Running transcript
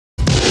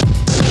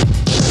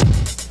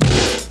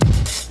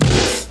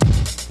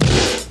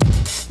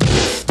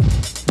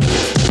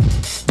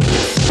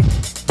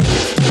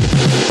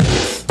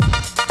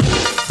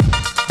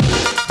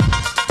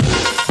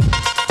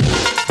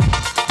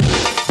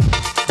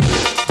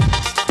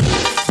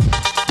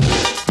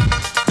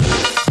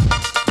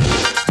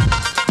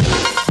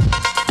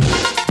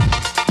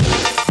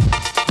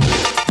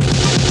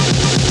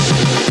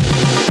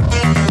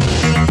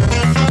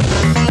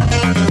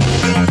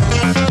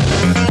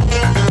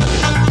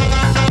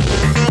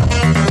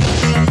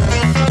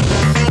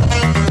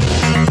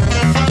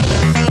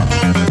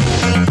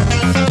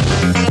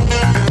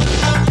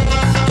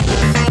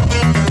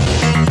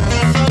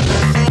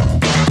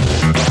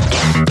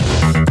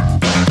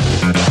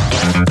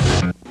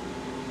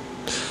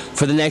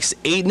For the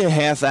next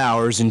 8.5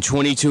 hours and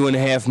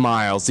 22.5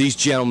 miles, these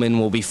gentlemen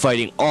will be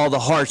fighting all the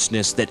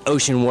harshness that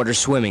ocean water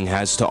swimming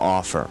has to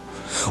offer.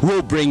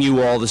 We'll bring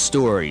you all the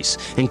stories,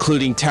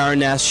 including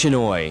Taranas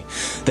Shinoy,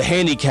 the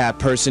handicapped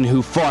person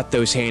who fought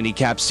those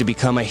handicaps to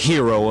become a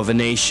hero of a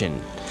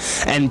nation,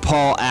 and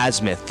Paul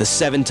Asmuth, the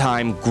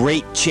 7-time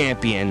great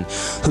champion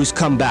who's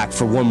come back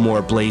for one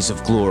more blaze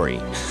of glory.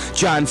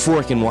 John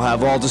Forkin will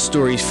have all the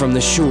stories from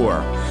the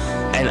shore,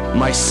 and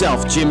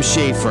myself, Jim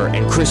Schaefer,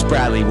 and Chris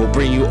Bradley will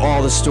bring you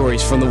all the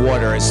stories from the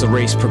water as the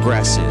race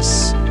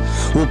progresses.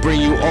 We'll bring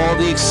you all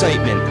the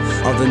excitement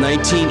of the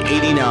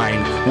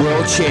 1989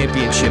 World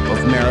Championship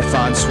of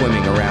Marathon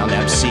Swimming around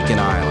Absecon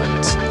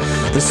Island.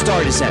 The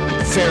start is at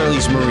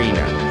Fairley's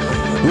Marina.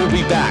 We'll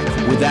be back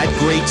with that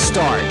great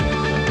start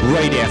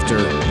right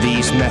after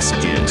these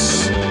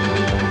messages.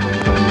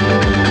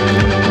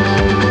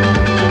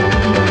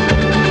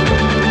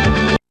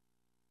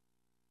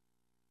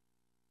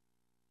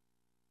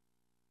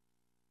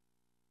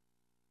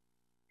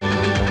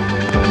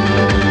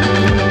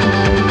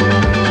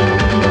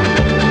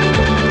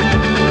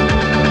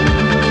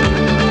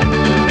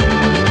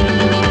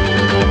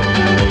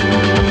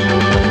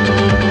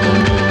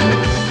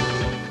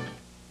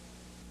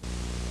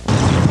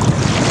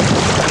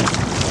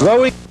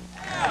 Rowing.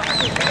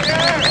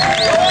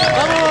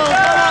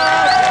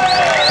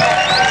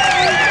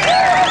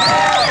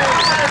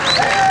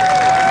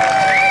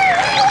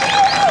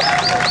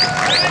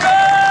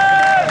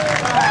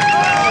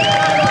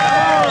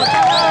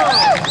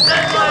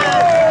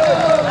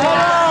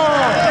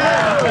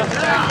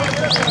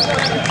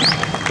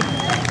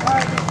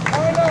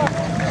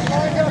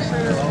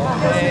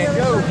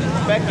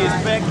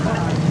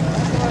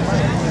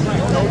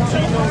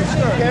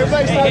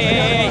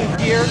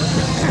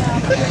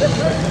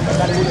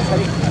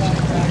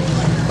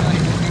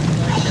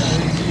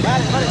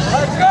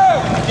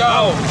 Let's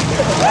go!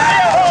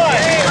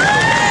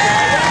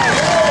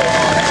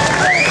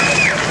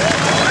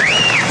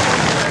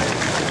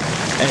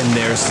 And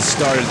there's the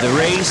start of the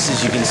race.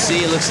 As you can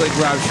see, it looks like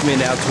Rob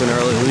Schmidt out to an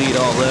early lead,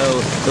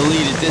 although the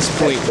lead at this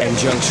point and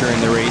juncture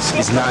in the race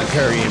is not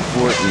very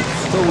important,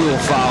 but we will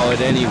follow it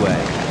anyway.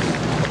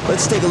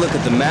 Let's take a look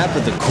at the map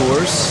of the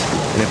course.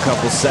 In a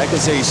couple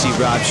seconds there, you see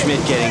Rob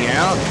Schmidt getting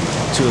out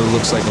to what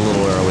looks like a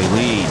little early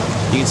lead.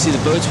 You can see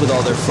the boats with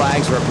all their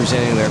flags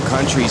representing their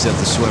countries of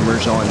the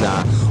swimmers on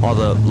all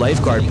the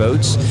lifeguard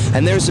boats.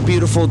 And there's the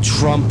beautiful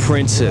Trump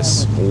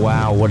Princess.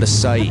 Wow, what a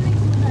sight.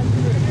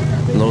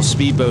 A little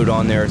speedboat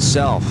on there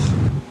itself.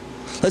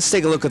 Let's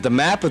take a look at the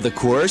map of the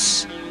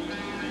course.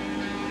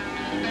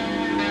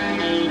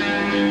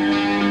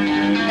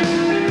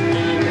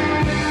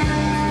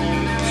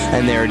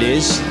 And there it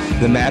is.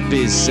 The map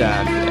is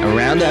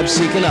around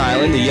Absecon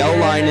Island. The yellow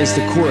line is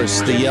the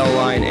course. The yellow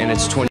line, and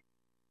it's 20.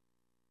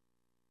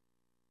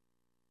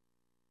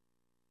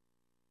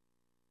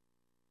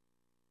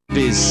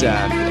 Is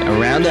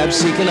around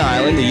Absecon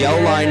Island. The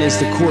yellow line is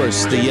the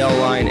course. The yellow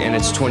line, and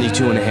it's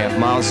 22.5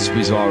 miles, as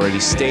we've already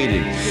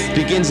stated. It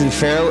begins in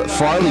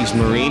Farley's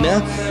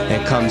Marina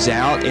and comes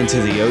out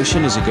into the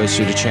ocean as it goes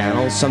through the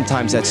channel.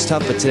 Sometimes that's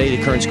tough, but today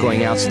the current's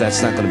going out, so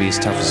that's not going to be as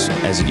tough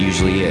as it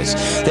usually is.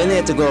 Then they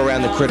have to go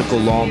around the critical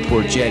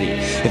Longport Jetty.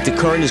 If the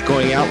current is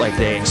going out like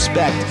they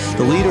expect,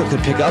 the leader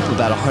could pick up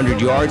about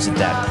 100 yards at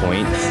that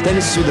point. Then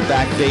it's through the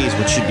back bays,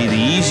 which should be the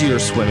easier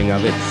swimming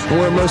of it, and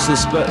where most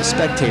of the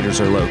spectators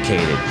are located.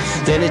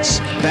 Then it's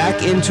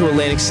back into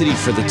Atlantic City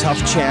for the tough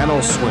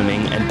channel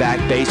swimming and back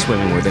bay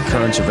swimming where the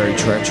currents are very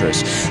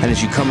treacherous. And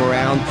as you come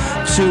around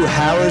to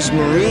Harrah's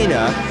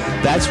Marina,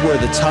 that's where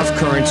the tough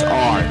currents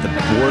are, the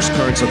worst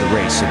currents of the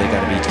race, so they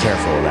got to be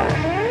careful of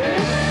that.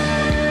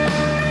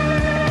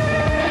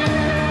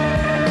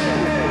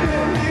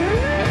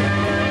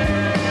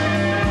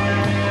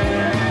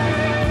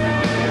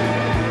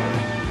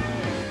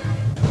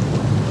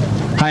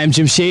 Hi, I'm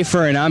Jim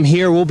Schaefer, and I'm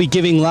here. We'll be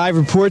giving live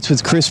reports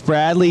with Chris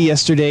Bradley,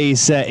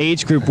 yesterday's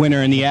age group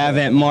winner in the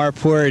Avant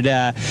Marport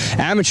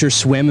amateur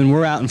swim, and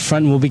we're out in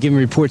front, and we'll be giving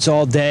reports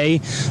all day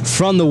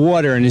from the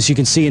water. And as you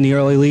can see in the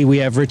early lead, we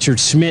have Richard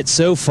Schmidt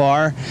so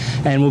far,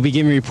 and we'll be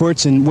giving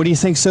reports. And what do you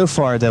think so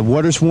far? The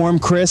water's warm,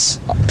 Chris?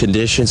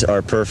 Conditions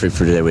are perfect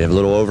for today. We have a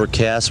little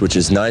overcast, which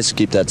is nice.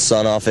 Keep that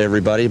sun off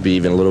everybody. Be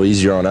even a little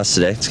easier on us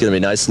today. It's going to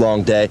be a nice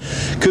long day.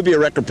 Could be a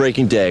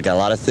record-breaking day. Got a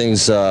lot of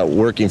things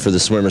working for the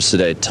swimmers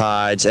today.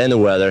 Tides and the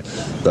weather.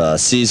 The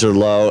seas are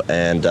low,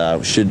 and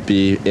should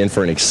be in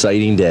for an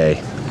exciting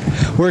day.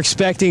 We're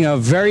expecting a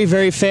very,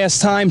 very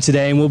fast time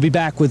today, and we'll be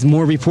back with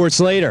more reports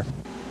later.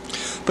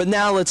 But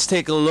now let's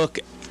take a look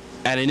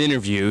at an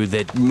interview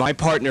that my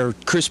partner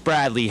Chris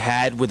Bradley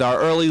had with our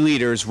early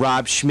leaders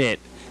Rob Schmidt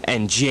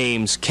and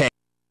James Kegley.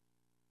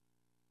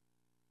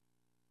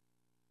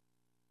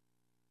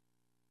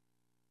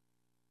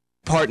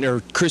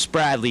 Partner Chris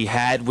Bradley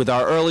had with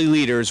our early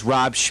leaders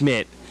Rob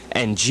Schmidt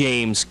and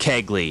James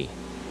Kegley.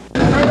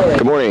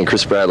 Good morning,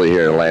 Chris Bradley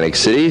here in Atlantic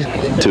City.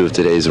 Two of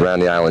today's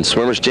Around the Island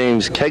swimmers,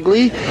 James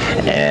Kegley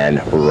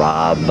and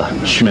Rob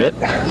Schmidt,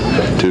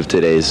 two of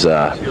today's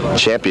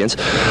champions.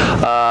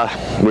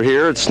 We're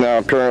here. It's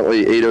now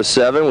currently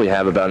 8:07. We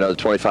have about another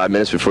 25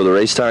 minutes before the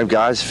race time.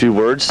 Guys, a few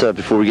words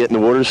before we get in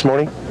the water this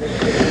morning?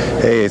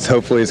 Hey,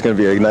 hopefully it's going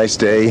to be a nice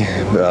day.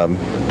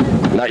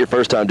 Not your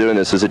first time doing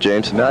this, is it,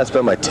 James? No, it's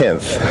been my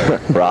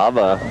 10th. Rob?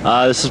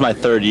 This is my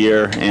third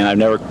year, and I've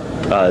never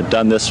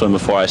done this one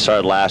before. I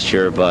started last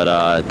year, but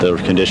the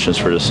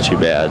conditions were just too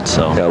bad.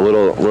 So yeah, a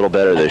little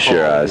better this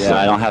year. Yeah,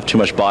 I don't have too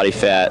much body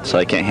fat, so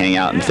I can't hang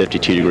out in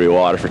 52-degree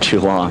water for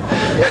too long.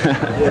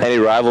 Any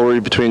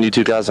rivalry between you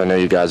two guys? I know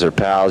you guys are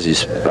pals. You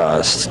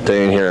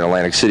staying here in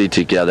Atlantic City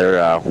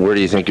together. Where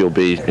do you think you'll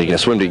be? Are you going to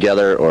swim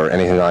together or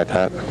anything like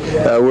that?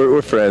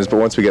 We're friends, but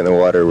once we get in the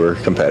water, we're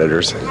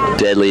competitors.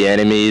 Deadly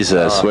enemies,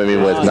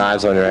 swimming with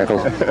knives on your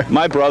ankles?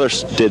 My brother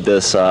did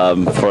this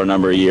for a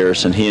number of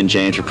years, and he and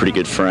James are pretty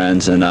good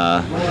friends, and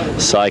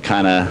so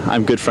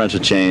I'm good friends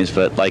with James,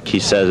 but like he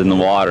says, in the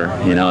water,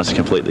 you know, it's a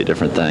completely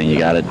different thing. You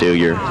got to do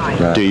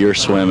your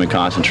swim and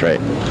concentrate.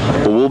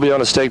 Well, we'll be on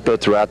the stake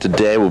boat throughout the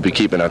day. We'll be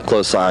keeping a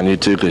close eye on you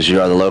two because you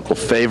are the local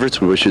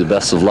favorites. We wish you the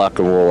best of luck,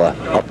 and we'll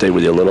update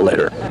with you a little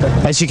later.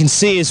 As you can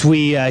see, as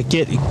we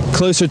get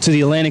closer to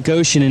the Atlantic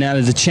Ocean and out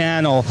of the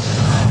channel,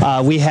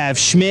 we have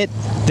Schmidt,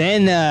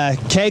 then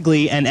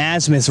Kegley and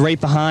Asmuth right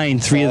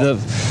behind, three of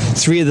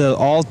the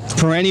all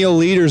perennial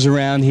leaders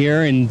around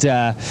here. And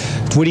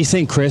what do you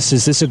think, Chris?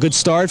 Is this a good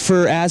start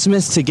for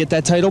Asmuth to get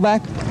that title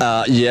back?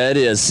 Yeah, it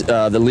is.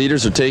 The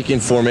leaders are taking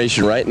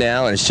formation right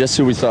now, and it's just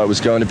who we thought it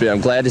was going to be.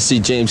 I'm glad to see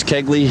James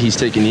Kegley. He's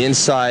taking the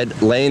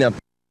inside lane up.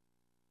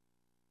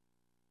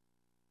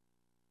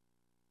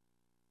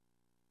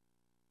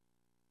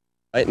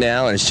 Right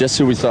now, and it's just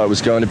who we thought it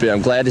was going to be.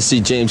 I'm glad to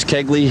see James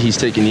Kegley. He's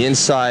taking the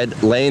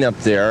inside lane up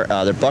there.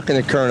 They're bucking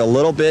the current a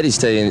little bit. He's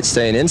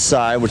staying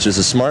inside, which is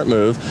a smart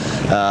move.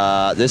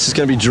 This is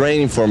going to be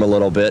draining for him a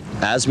little bit.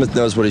 Asmuth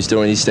knows what he's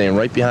doing. He's staying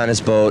right behind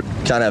his boat,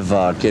 kind of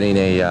getting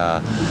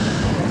a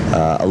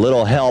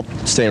little help,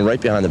 staying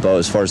right behind the boat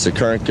as far as the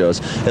current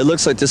goes. It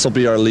looks like this will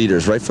be our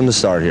leaders right from the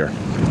start here.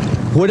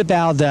 What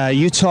about,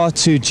 you talked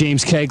to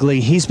James Kegley.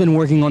 He's been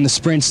working on the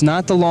sprints,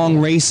 not the long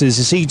races.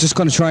 Is he just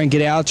going to try and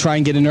get out, try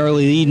and get an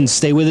early lead and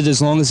stay with it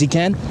as long as he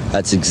can?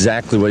 That's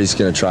exactly what he's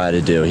going to try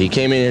to do. He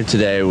came in here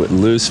today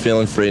loose,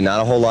 feeling free, not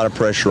a whole lot of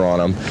pressure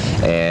on him.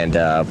 And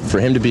for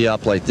him to be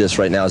up like this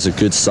right now is a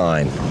good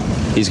sign.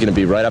 He's going to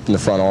be right up in the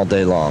front all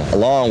day long,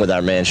 along with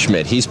our man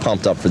Schmidt. He's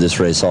pumped up for this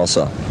race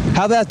also.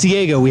 How about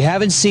Diego? We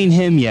haven't seen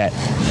him yet.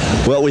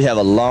 Well, we have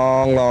a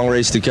long, long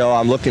race to go.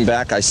 I'm looking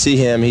back. I see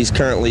him. He's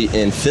currently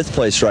in 5th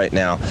place right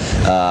now.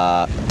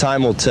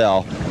 Time will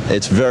tell.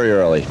 It's very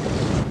early.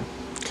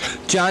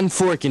 John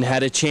Forkin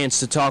had a chance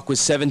to talk with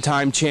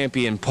 7-time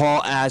champion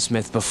Paul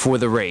Asmuth before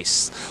the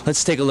race.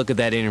 Let's take a look at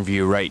that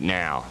interview right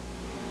now.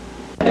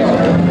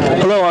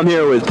 Hello, I'm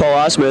here with Paul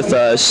Asmuth,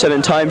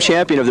 7-time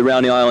champion of the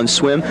Round the Island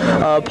swim.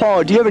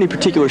 Paul, do you have any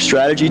particular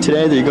strategy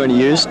today that you're going to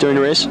use during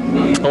the race?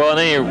 Well,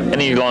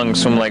 any long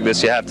swim like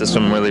this, you have to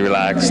swim really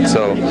relaxed.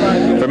 So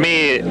for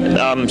me,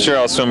 I'm sure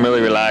I'll swim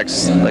really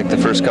relaxed, like the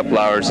first couple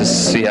hours, just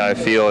to see how I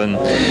feel and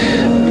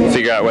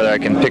figure out whether I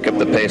can pick up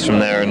the pace from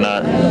there or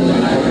not.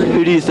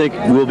 Who do you think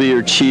will be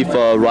your chief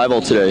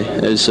rival today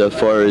as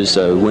far as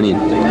winning?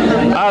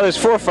 There's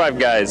 4 or 5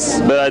 guys,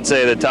 but I'd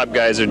say the top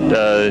guys are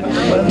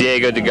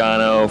Diego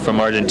Degano from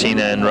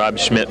Argentina and Rob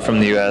Schmidt from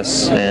the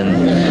U.S. and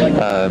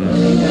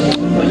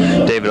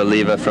David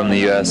Alleva from the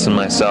U.S. and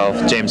myself,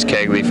 James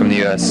Kegley from the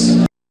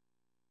U.S.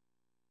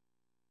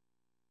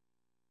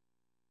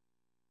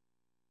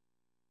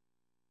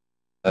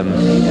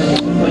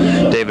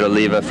 David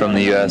Alleva from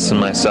the U.S. and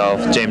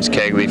myself, James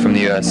Kegley from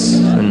the U.S.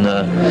 and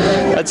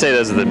I'd say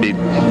those are the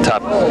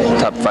top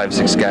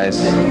 5-6 guys.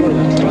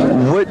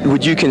 What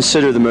would you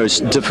consider the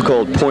most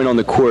difficult point on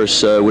the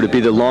course? Would it be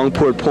the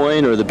Longport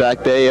Point or the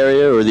Back Bay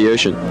area or the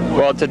ocean?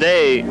 Well,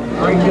 today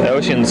the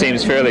ocean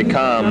seems fairly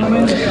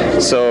calm,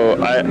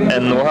 so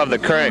and we'll have the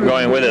current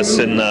going with us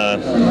and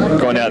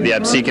going out the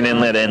Absecon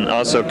Inlet and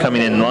also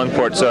coming in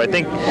Longport. So I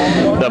think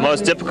the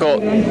most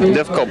difficult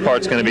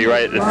part's going to be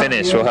right at the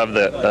finish. We'll have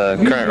the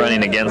current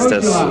running against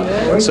us,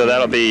 so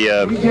that'll be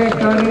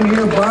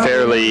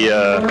fairly.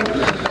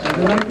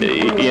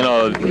 You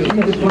know,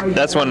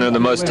 that's when they're the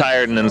most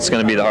tired, and then it's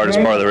going to be the hardest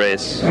part of the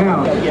race.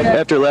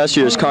 After last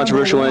year's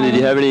controversial end, did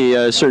you have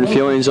any certain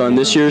feelings on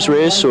this year's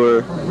race,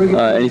 or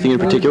anything in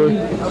particular?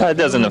 It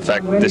doesn't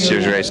affect this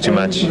year's race too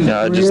much.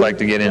 I'd just like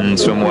to get in and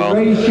swim well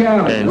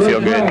and feel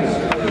good.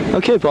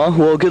 Okay, Paul.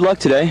 Well, good luck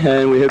today,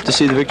 and we hope to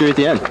see the victory at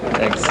the end.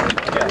 Thanks.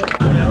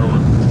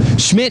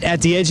 Schmidt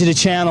at the edge of the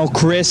channel,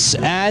 Chris.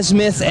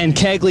 Asmuth and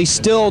Kegley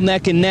still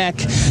neck and neck.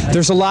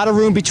 There's a lot of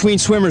room between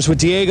swimmers with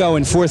Diego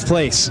in 4th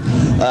place.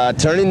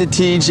 Turning the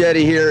T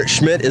jetty here,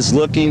 Schmidt is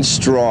looking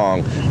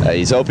strong.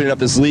 He's opening up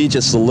his lead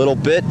just a little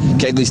bit.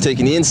 Kegley's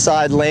taking the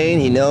inside lane.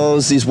 He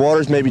knows these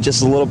waters may be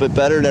just a little bit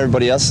better than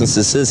everybody else since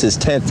this is his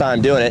 10th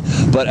time doing it.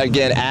 But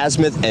again,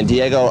 Asmuth and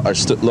Diego are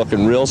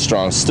looking real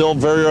strong. Still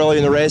very early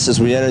in the race as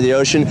we enter the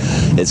ocean.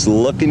 It's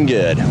looking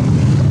good.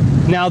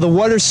 Now the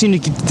waters seem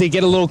to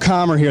get a little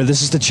calmer here.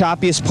 This is the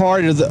choppiest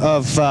part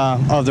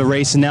of the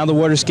race, and now the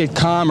waters get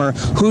calmer.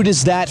 Who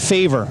does that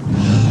favor?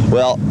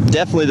 Well,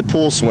 definitely the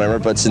pool swimmer,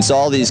 but since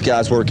all these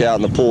guys work out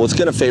in the pool, it's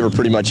going to favor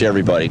pretty much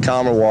everybody.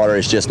 Calmer water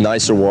is just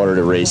nicer water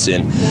to race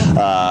in.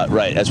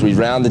 Right, as we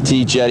round the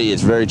T jetty,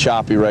 it's very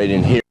choppy right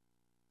in here.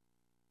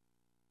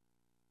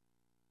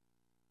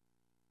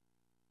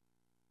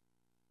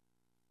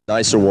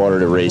 Nicer water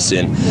to race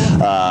in.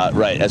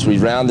 Right, as we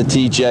round the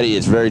T jetty,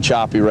 it's very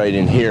choppy right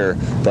in here,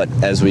 but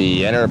as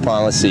we enter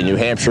upon, let's see, New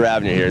Hampshire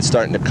Avenue here, it's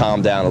starting to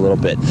calm down a little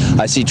bit.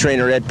 I see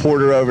trainer Ed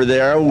Porter over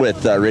there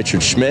with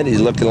Richard Schmidt.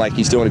 He's looking like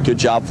he's doing a good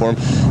job for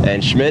him,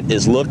 and Schmidt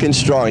is looking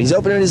strong. He's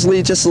opening his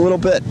lead just a little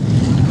bit.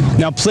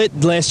 Now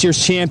Plitt, last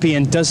year's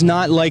champion, does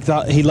not like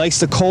he likes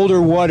the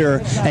colder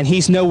water, and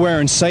he's nowhere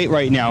in sight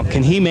right now.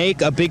 Can he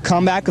make a big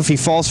comeback if he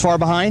falls far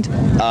behind?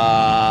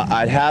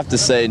 I'd have to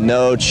say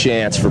no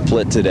chance for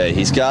Plitt today.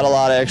 He's got a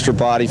lot of extra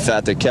body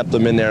fat that kept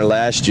him in there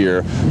last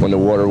year when the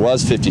water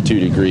was 52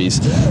 degrees,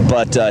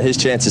 but his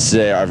chances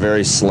today are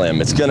very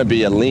slim. It's going to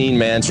be a lean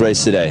man's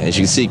race today. As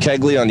you can see,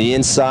 Kegley on the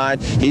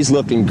inside, he's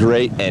looking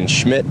great, and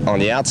Schmidt on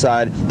the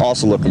outside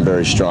also looking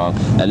very strong,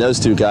 and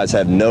those two guys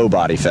have no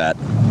body fat.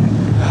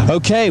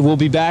 Okay, we'll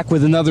be back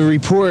with another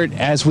report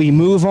as we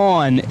move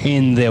on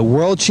in the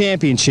World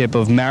Championship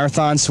of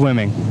Marathon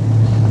Swimming.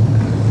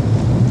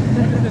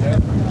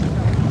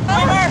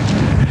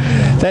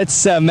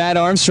 That's Matt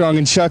Armstrong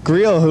and Chuck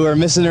Reel, who are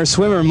missing their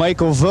swimmer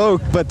Michael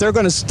Vogt, but they're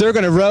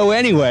gonna row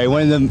anyway.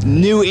 One of the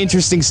new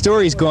interesting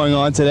stories going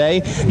on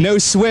today. No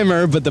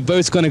swimmer, but the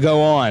boat's gonna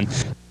go on.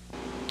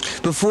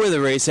 Before the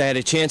race, I had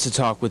a chance to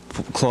talk with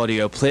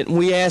Claudio Plitt, and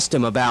we asked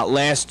him about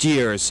last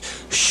year's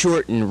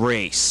shortened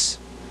race.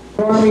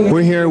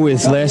 We're here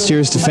with last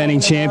year's defending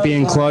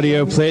champion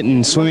Claudio Plitt,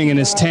 and swimming in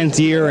his 10th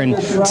year, and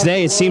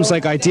today it seems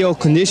like ideal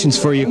conditions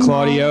for you,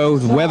 Claudio.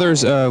 The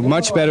weather's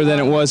much better than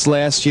it was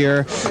last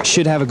year.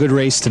 Should have a good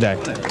race today.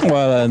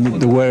 Well,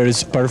 the weather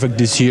is perfect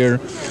this year.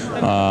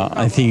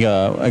 I think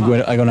I'm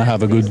going to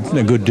have a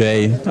good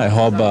day. I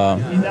hope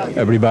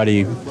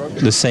everybody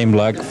the same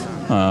luck.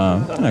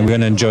 I'm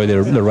going to enjoy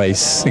the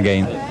race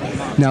again.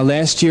 Now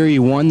last year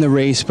you won the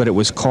race, but it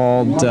was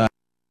called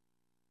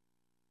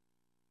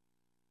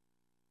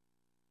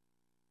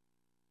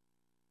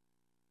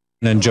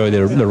enjoy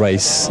the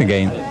race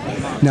again.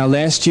 Now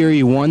last year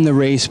you won the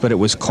race, but it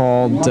was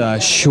called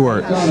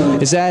short.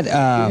 Is that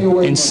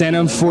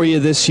incentive for you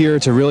this year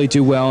to really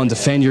do well and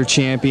defend your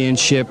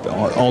championship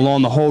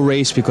along the whole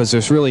race, because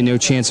there's really no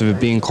chance of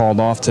it being called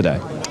off today?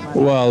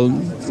 Well,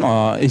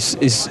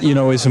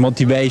 it's a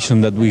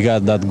motivation that we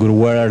got that good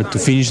weather to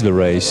finish the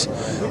race.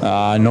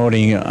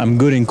 Noting I'm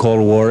good in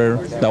cold water.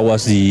 That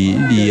was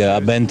the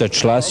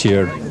advantage last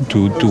year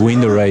to win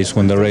the race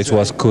when the race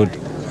was good.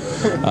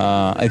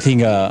 I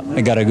think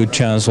I got a good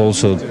chance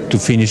also to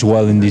finish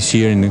well in this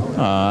year, and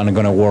I'm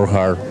going to work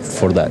hard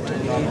for that.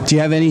 Do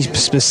you have any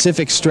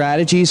specific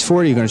strategies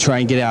for it? Are you going to try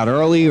and get out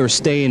early, or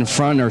stay in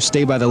front, or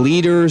stay by the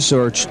leaders,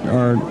 or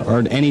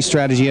any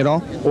strategy at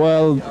all?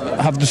 Well,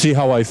 I have to see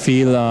how I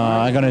feel.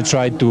 I'm going to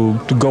try to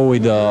go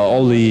with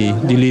all the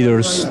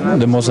leaders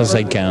the most as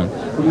I can.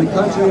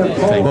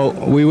 Well,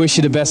 we wish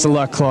you the best of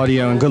luck,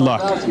 Claudio, and good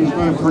luck.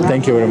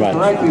 Thank you very much.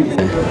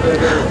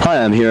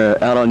 Hi, I'm here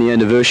out on the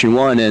end of Ocean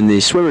 1, and the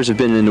swimmers have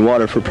been in the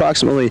water for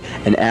approximately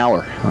an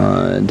hour.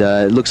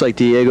 It looks like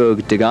Diego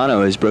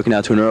Degano has broken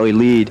out to an early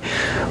lead,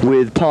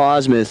 with Paul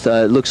Asmuth,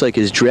 it looks like,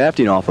 is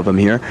drafting off of him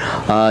here.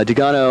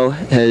 Degano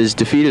has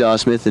defeated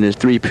Asmuth in his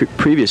 3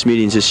 previous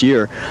meetings this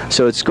year,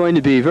 so it's going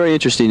to be very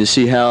interesting to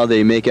see how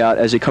they make out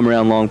as they come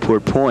around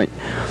Longport Point.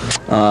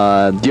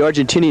 The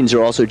Argentinians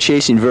are also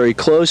chasing very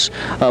close.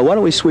 Why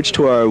don't we switch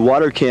to our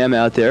water cam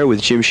out there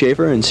with Jim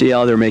Schaefer and see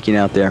how they're making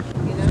out there.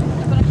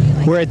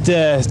 We're at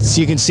so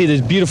you can see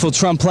the beautiful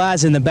Trump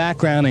Plaza in the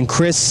background, and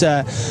Chris,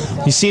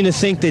 you seem to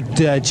think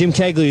that Jim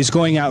Kegley is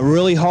going out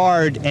really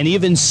hard, and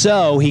even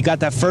so, he got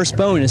that first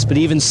bonus, but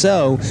even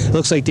so, it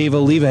looks like Dave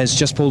Alleva has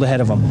just pulled ahead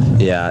of him.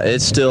 Yeah,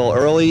 it's still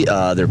early.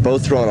 They're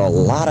both throwing a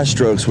lot of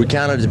strokes. We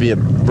counted to be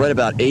right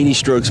about 80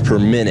 strokes per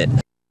minute.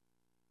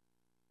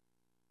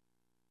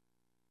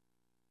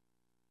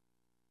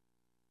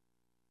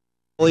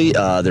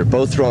 They're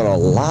both throwing a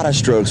lot of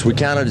strokes. We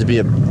counted to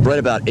be right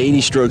about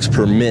 80 strokes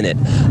per minute.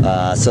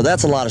 So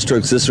that's a lot of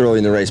strokes this early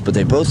in the race, but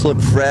they both look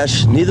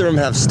fresh. Neither of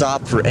them have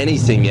stopped for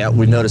anything yet.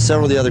 We've noticed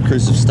several of the other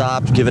crews have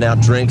stopped, giving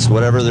out drinks,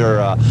 whatever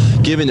they're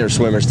giving their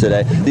swimmers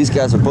today. These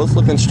guys are both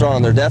looking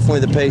strong. They're definitely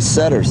the pace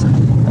setters.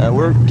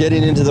 we're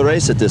getting into the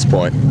race at this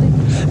point.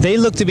 They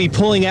look to be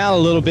pulling out a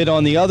little bit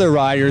on the other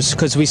riders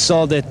because we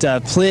saw that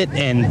Plitt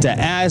and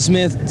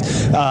Asmuth,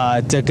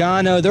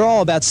 Degano, they're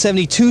all about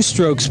 72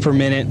 strokes per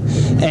minute,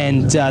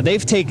 and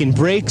they've taken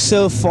breaks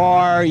so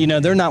far. You know,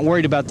 they're not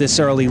worried about this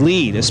early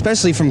lead,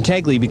 especially from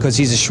Kegley because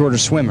he's a shorter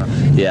swimmer.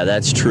 Yeah,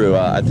 that's true.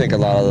 I think a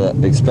lot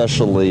of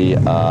especially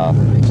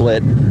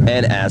Plitt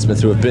and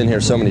Asmuth, who have been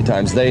here so many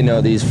times, they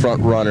know these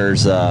front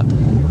runners.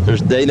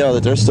 They know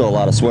that there's still a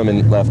lot of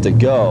swimming left to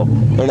go.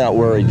 They're not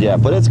worried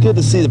yet, but it's good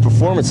to see the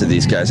performance of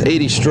these guys.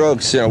 80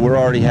 strokes, you know, we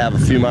already have a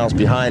few miles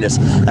behind us.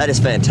 That is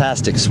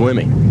fantastic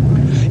swimming.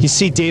 You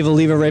see Dave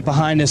Alleva right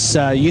behind us.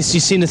 You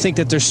seem to think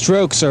that their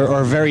strokes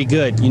are very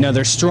good. You know,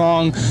 they're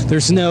strong.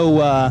 There's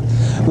no,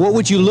 what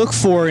would you look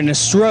for in a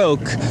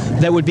stroke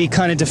that would be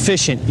kind of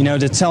deficient, you know,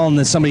 to tell them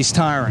that somebody's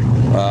tiring?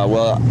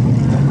 Well,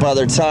 while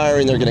they're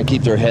tiring, they're going to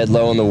keep their head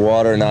low in the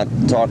water, not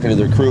talking to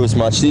their crew as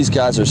much. These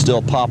guys are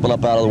still popping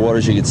up out of the water.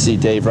 As you can see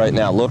Dave right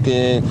now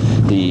looking,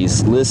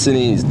 he's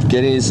listening, he's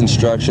getting his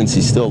instructions.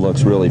 He still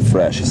looks really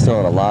fresh. He's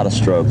throwing a lot of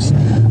strokes.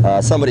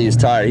 Somebody who's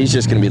tired, he's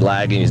just going to be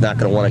lagging. He's not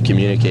going to want to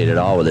communicate at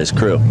all with his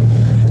crew.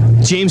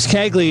 James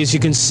Kegley, as you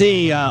can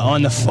see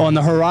on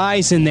the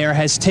horizon there,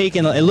 has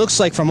taken, it looks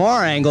like from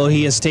our angle,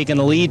 he has taken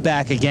the lead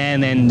back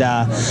again, and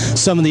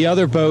some of the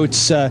other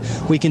boats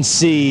we can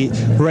see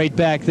right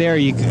back there.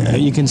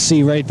 You can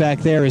see right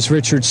back there is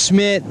Richard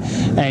Schmidt,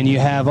 and you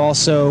have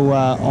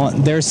also,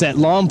 there's that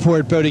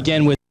Longport boat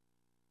again with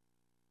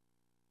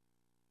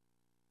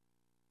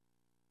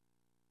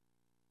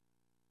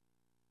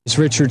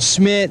Richard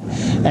Schmidt,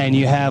 and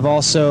you have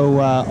also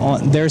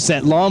there's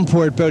that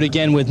Longport boat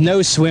again with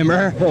no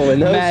swimmer. Oh, and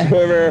no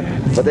swimmer,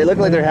 but they look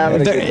like they're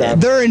having a good time.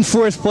 They're in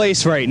 4th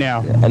place right now.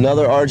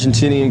 Another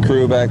Argentinian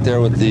crew back there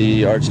with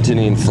the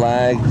Argentinian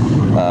flag.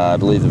 I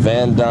believe the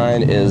Van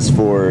Dyne is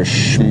for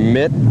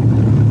Schmidt.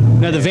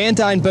 No, the Van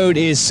Dyne boat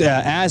is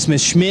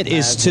Asmuth. Schmidt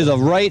is to the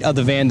right of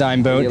the Van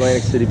Dyne boat. The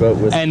Atlantic City boat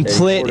with and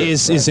Plitt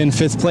is in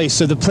 5th place.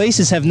 So the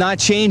places have not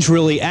changed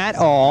really at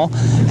all,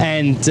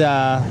 and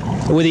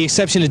with the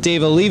exception of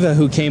Dave Alleva,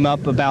 who came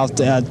up about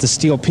the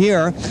Steel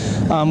Pier,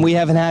 we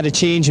haven't had a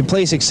change in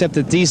place, except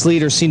that these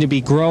leaders seem to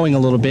be growing a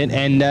little bit.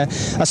 And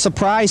a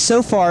surprise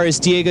so far is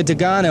Diego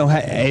Degano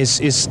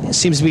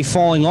seems to be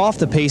falling off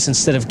the pace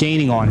instead of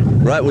gaining on it.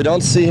 Right, we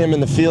don't see him in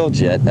the field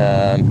yet.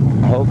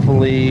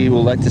 Hopefully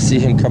we'll like to see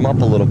him come up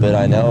a little bit.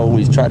 I know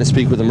we've tried to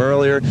speak with him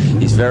earlier.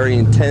 He's very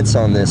intense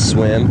on this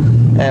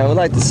swim, and we'd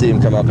like to see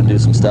him come up and do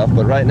some stuff.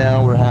 But right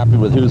now we're happy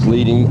with who's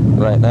leading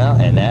right now,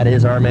 and that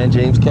is our man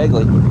James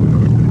Kegley.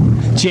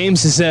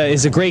 James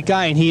is a great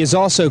guy, and he is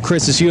also,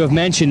 Chris, as you have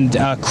mentioned,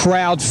 a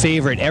crowd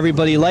favorite.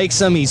 Everybody likes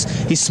him. He's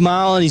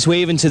smiling, he's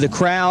waving to the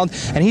crowd,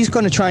 and he's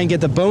going to try and get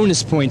the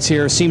bonus points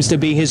here. Seems to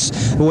be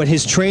what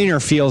his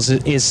trainer feels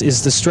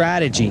is the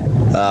strategy.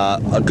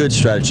 A good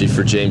strategy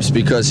for James,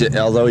 because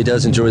although he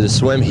does enjoy the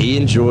swim, he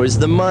enjoys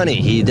the money.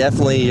 He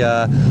definitely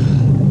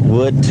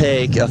would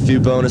take a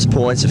few bonus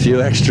points, a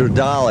few extra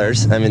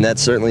dollars. I mean,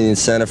 that's certainly the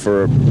incentive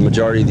for the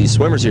majority of these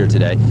swimmers here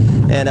today.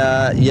 And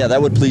yeah,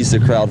 that would please the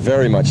crowd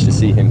very much to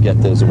see him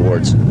get those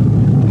awards.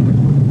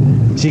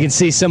 So you can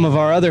see some of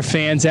our other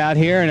fans out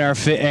here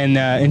and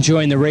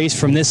enjoying the race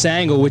from this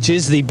angle, which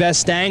is the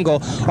best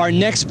angle. Our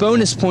next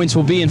bonus points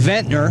will be in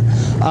Ventnor,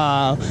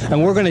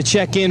 and we're going to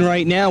check in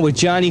right now with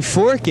Johnny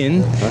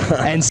Forkin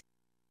and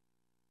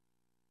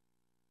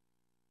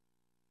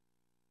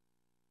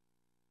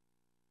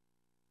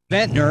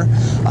Ventnor,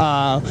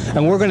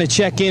 and we're going to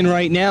check in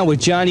right now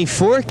with Johnny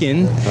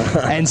Forkin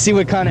and see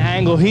what kind of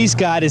angle he's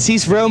got as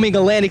he's roaming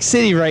Atlantic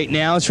City right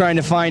now, trying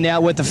to find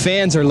out what the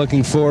fans are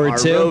looking forward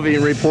to. Our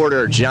roving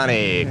reporter,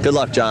 Johnny. Good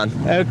luck, John.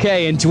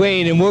 Okay, and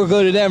Dwayne, and we'll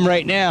go to them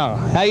right now.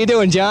 How you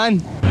doing,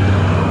 John?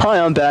 Hi,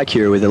 I'm back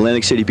here with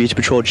Atlantic City Beach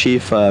Patrol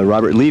Chief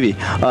Robert Levy.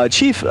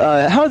 Chief,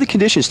 how are the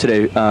conditions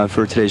today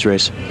for today's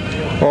race?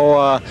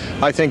 Well,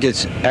 I think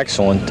it's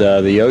excellent.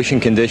 The ocean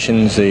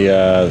conditions, it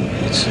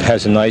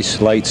has a nice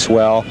light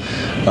swell,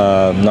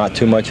 not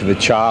too much of a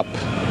chop.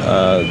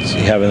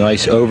 You have a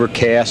nice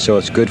overcast, so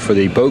it's good for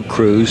the boat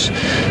crews.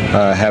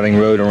 Having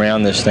rowed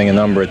around this thing a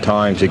number of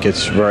times, it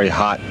gets very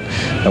hot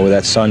with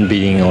that sun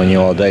beating on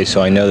you all day,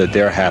 so I know that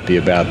they're happy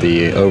about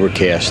the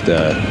overcast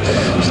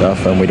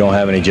stuff, and we don't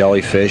have any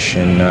jellyfish,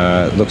 and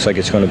it looks like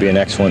it's going to be an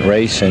excellent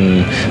race,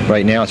 and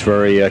right now it's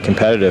very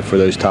competitive for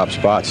those top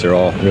spots. They're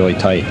all really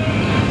tight.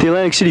 The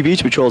Atlantic City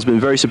Beach Patrol has been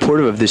very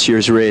supportive of this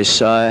year's race.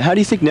 How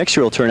do you think next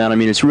year will turn out? I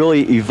mean, it's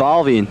really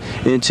evolving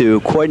into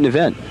quite an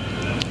event.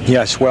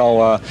 Yes,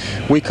 well,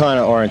 we kind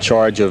of are in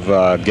charge of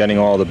getting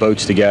all the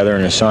boats together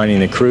and assigning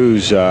the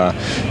crews to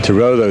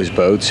row those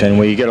boats, and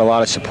we get a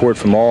lot of support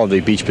from all of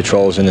the beach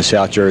patrols in the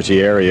South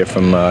Jersey area,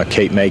 from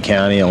Cape May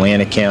County,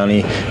 Atlantic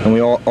County, and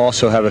we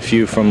also have a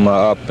few from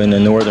up in the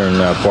northern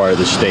part of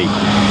the state.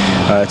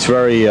 It's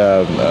very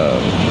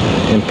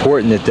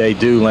important that they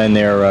do lend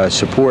their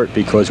support,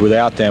 because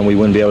without them we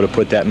wouldn't be able to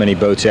put that many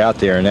boats out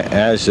there. And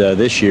as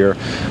this year,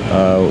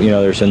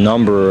 there's a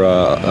number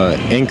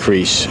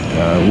increase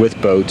with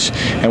boats,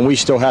 and we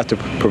still have to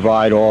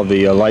provide all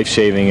the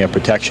life-saving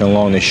protection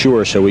along the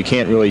shore, so we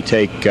can't really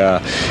take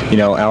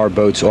our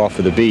boats off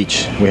of the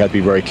beach. We have to be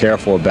very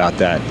careful about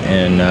that,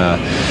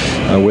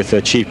 and with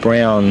Chief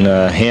Brown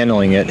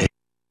handling it,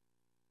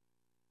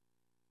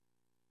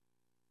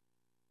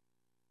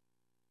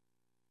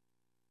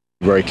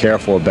 very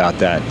careful about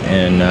that,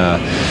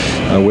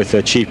 and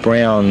with Chief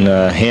Brown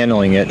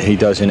handling it, he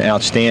does an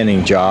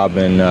outstanding job,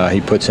 and he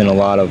puts in a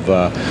lot of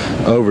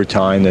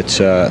overtime that's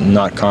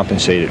not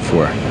compensated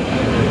for.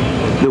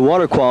 The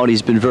water quality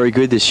has been very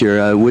good this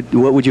year.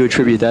 What would you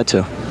attribute that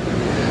to?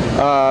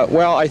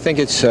 Well, I think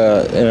it's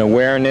an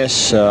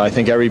awareness. I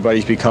think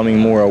everybody's becoming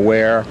more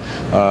aware,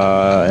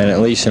 and at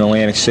least in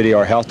Atlantic City,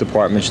 our health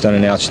department's done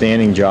an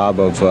outstanding job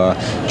of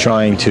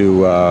trying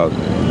to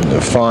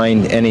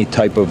find any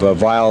type of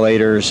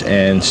violators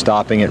and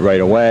stopping it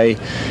right away.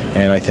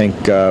 And I think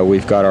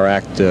we've got our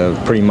act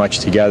pretty much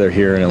together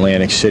here in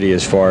Atlantic City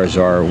as far as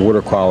our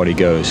water quality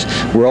goes.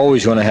 We're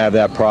always going to have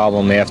that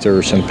problem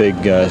after some big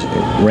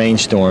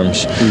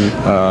rainstorms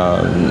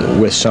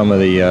with some of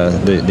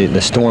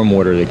the storm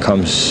water that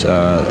comes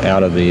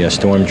out of the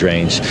storm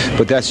drains.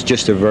 But that's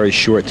just a very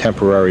short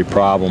temporary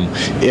problem,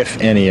 if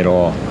any at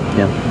all.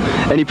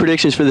 Yeah. Any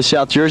predictions for the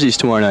South Jerseys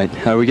tomorrow night?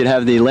 Are we going to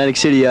have the Atlantic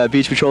City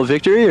Beach Patrol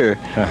victory? Or?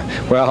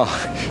 Well,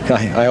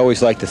 I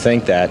always like to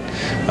think that.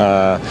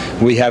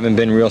 We haven't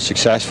been real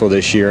successful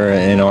this year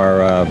in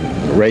our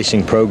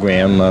racing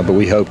program, but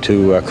we hope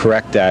to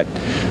correct that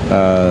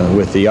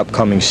with the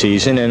upcoming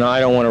season, and I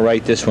don't want to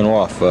write this one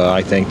off.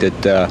 I think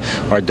that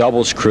our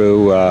doubles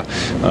crew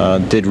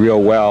did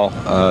real well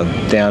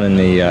down in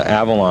the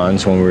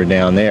Avalons when we were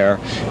down there,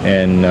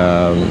 and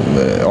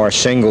our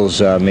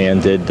singles man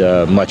did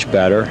much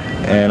better,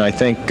 and I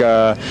think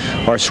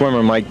our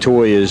swimmer Mike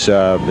Toy is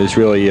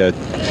really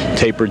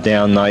tapered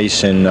down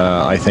nice, and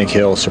I think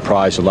he'll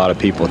surprise a lot of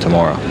people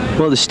tomorrow.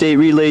 Well, the state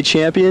relay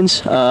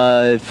champions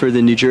for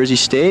the New Jersey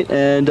State,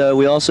 and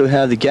we also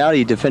have the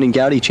Gowdy, defending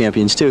Gowdy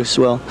champions too.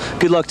 So, well,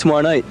 good luck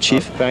tomorrow night,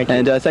 Chief. Thank you.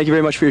 And thank you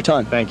very much for your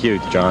time. Thank you,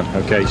 John.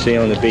 Okay, see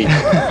you on the beach.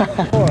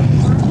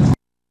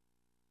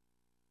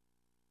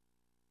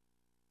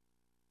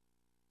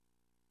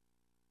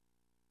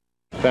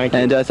 Thank you.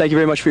 And thank you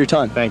very much for your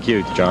time. Thank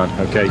you, John.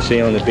 Okay, see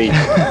you on the beach.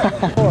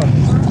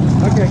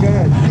 Okay, go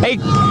ahead. Hey.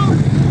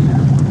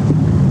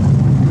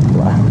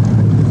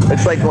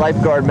 Looks like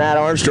lifeguard Matt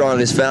Armstrong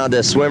has found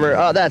a swimmer.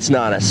 Oh, that's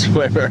not a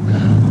swimmer.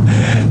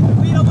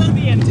 We had a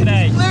Libyan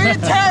today. Libyan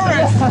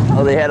terrorist!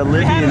 Oh, they had a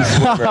Libyan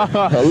swimmer.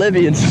 A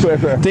Libyan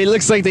swimmer. They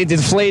looks like they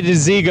deflated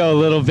his ego a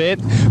little bit.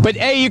 But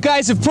hey, you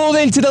guys have pulled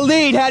into the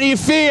lead. How do you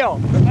feel?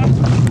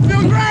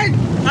 Feel great!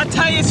 I'll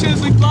tell you as soon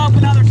as we blow up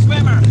another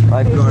swimmer.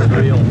 Lifeguard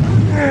real.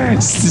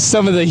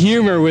 Some of the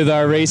humor with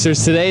our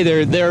racers today.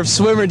 Their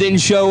swimmer didn't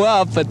show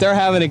up, but they're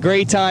having a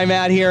great time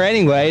out here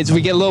anyway. As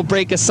we get a little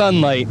break of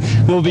sunlight,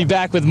 we'll be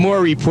back with more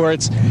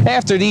reports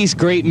after these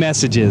great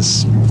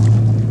messages.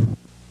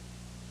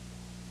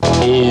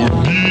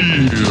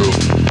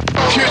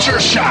 Future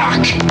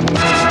shock!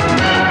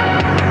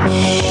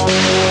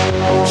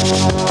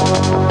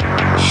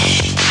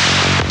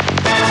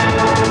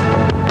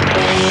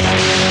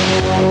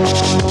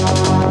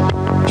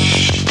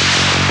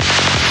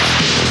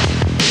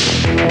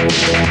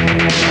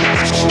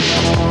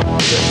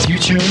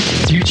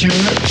 Future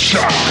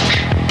shock!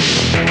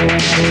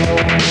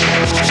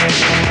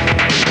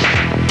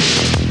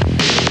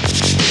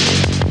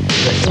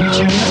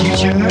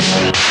 Future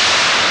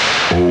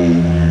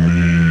O'Neill.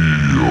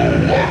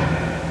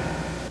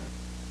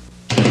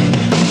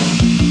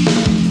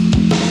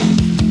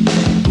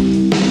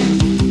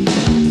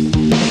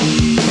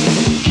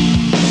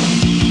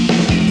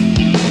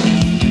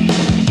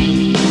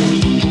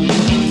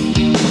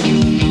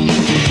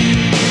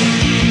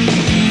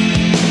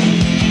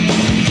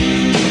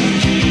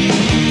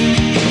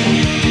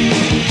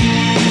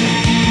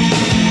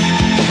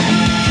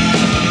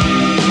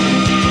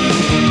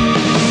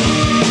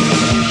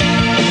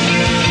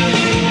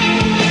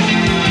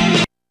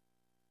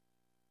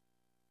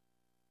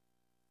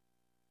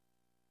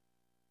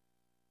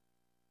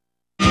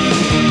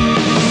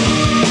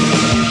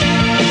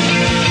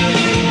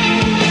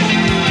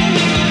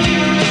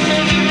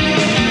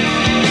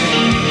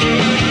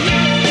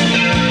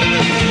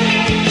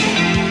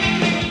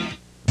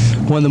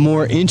 One of the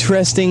more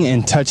interesting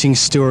and touching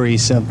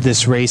stories of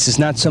this race is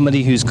not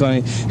somebody who's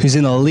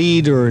in the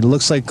lead or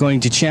looks like going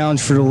to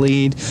challenge for the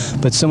lead,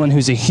 but someone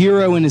who's a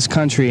hero in his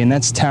country, and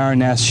that's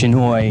Tarannath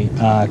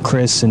Shenoy,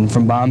 Chris, and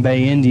from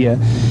Bombay, India.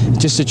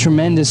 Just a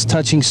tremendous,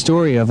 touching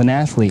story of an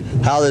athlete.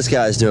 How this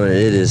guy's doing it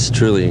is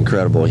truly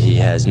incredible. He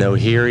has no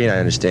hearing. I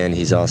understand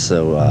he's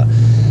also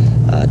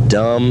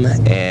dumb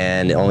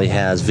and only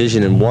has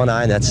vision in one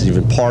eye, and that's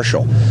even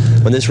partial.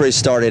 When this race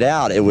started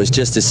out, it was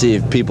just to see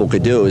if people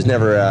could do it. It was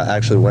never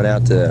actually went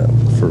out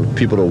for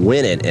people to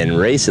win it and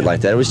race it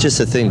like that. It was just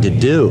a thing to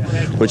do,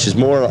 which is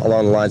more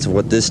along the lines of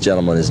what this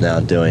gentleman is now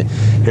doing.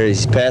 Here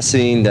he's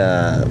passing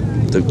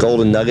the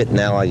Golden Nugget,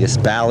 now I guess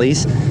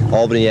Bally's,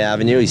 Albany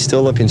Avenue. He's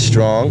still looking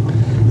strong.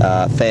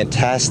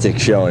 Fantastic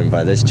showing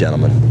by this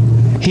gentleman.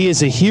 He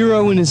is a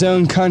hero in his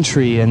own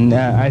country, and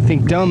I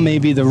think dumb may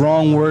be the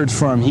wrong word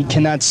for him. He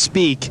cannot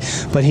speak,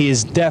 but he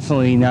is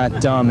definitely not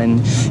dumb,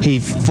 and he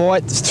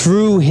fought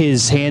through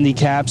his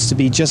handicaps to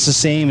be just the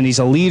same, and he's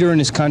a leader in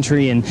his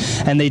country, and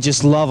they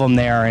just love him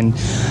there. And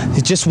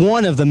it's just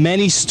one of the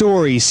many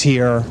stories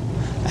here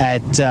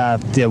at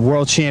the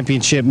World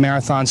Championship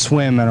Marathon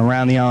Swim and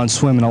Around the Island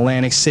Swim in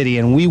Atlantic City,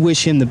 and we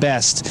wish him the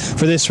best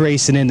for this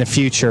race and in the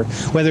future.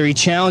 Whether he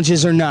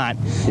challenges or not,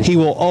 he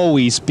will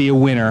always be a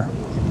winner.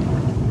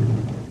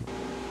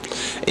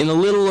 In a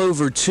little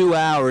over 2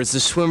 hours, the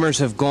swimmers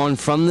have gone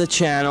from the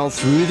channel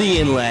through the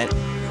inlet,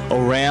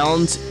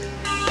 around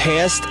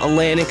past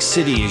Atlantic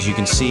City. As you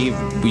can see,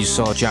 we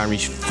saw John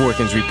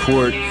Forkin's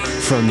report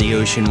from the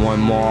Ocean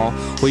One Mall.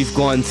 We've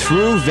gone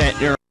through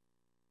Ventnor.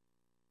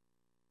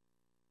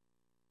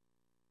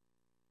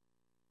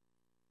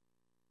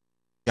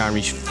 John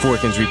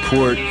Forkin's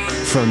report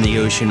from the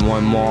Ocean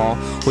One Mall.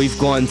 We've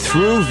gone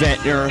through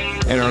Ventnor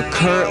and are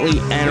currently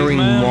entering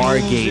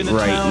Margate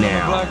right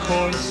now.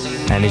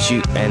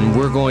 And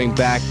we're going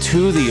back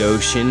to the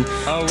ocean.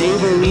 Dave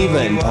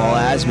Alleva and Paul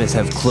Asmuth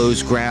have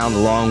closed ground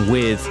along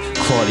with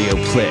Claudio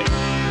Plitt.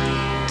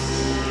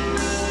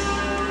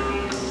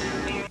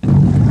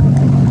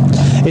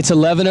 It's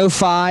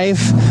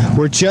 11:05.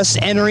 We're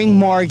just entering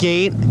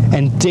Margate,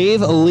 and Dave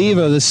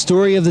Alleva, the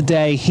story of the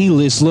day, he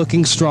is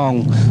looking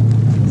strong.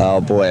 Oh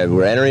boy,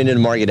 we're entering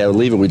into Margate.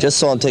 Alleva. We just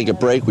saw him take a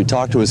break. We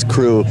talked to his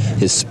crew.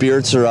 His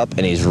spirits are up,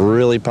 and he's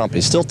really pumped.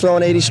 He's still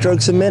throwing 80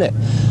 strokes a minute.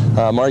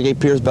 Margate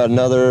Pier's about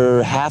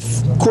another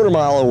quarter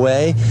mile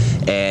away,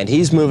 and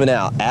he's moving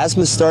out.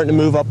 Asmuth's starting to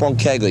move up on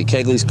Kegley.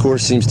 Kegley's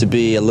course seems to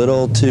be a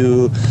little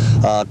too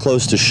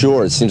close to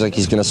shore. It seems like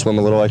he's going to swim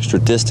a little extra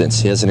distance.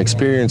 He has an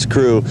experienced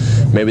crew.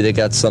 Maybe they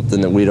got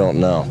something that we don't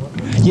know.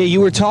 Yeah,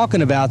 you were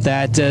talking about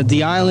that.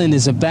 The island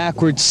is a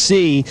backward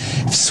sea.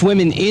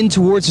 Swimming in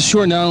towards the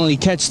shore, not only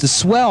catch the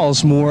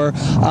swells more,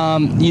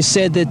 you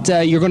said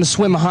that you're going to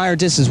swim a higher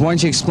distance. Why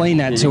don't you explain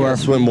that to her?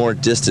 Swim more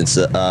distance.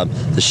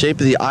 The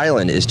shape of the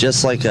island is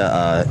just like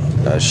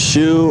a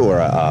shoe or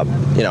a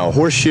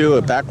horseshoe,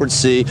 a backward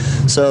sea.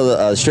 So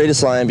the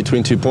straightest line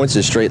between 2 points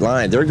is a straight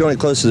line. They're going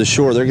close to the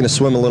shore. They're going to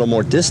swim a little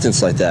more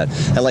distance like that.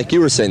 And like you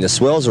were saying, the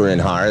swells are in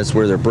higher. That's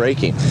where they're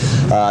breaking.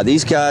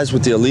 These guys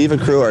with the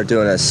Alleva crew are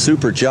doing a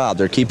super job.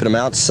 They're keeping them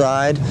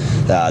outside.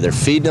 They're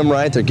feeding them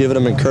right. They're giving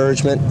them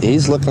encouragement.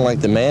 He's looking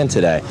like the man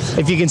today.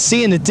 If you can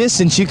see in the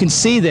distance, you can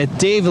see that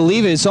Dave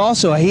Alleva is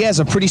also, he has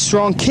a pretty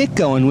strong kick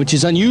going, which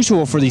is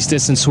unusual for these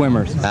distance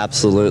swimmers.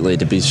 Absolutely.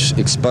 To be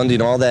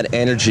expending all that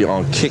energy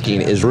on kicking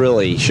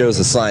really shows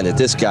a sign that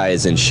this guy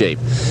is in shape.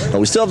 And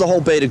we still have the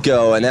whole bay to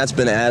go, and that's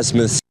been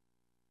Asmuth's.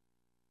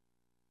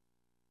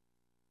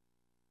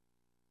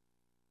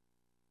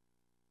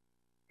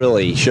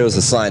 Really shows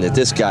a sign that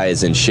this guy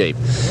is in shape.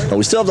 And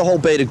we still have the whole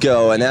bay to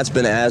go, and that's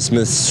been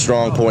Asmuth's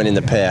strong point in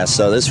the past.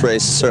 So this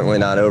race is certainly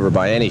not over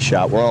by any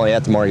shot. We're only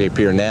at the Margate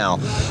Pier now,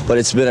 but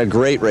it's been a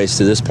great race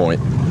to this point.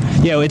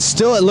 Yeah,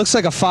 it looks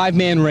like a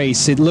five-man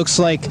race. It looks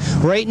like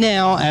right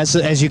now,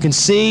 as you can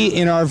see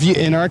in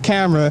our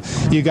camera,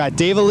 you got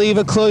Dave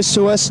Alleva close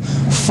to us.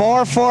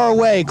 Far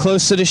away,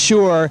 close to the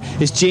shore,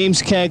 is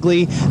James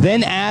Kegley,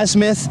 then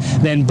Asmuth,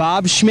 then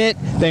Rob Schmidt,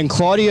 then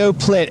Claudio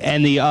Plitt,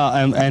 and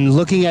and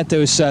looking at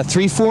those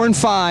 3, 4, and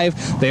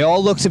 5, they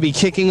all look to be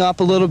kicking up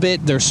a little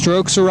bit. Their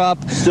strokes are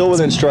up. Still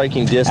within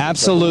striking distance.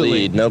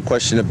 Absolutely, no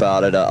question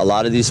about it. A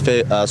lot of these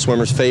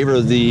swimmers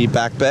favor the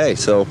back bay,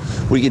 so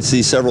we could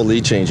see several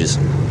lead changes.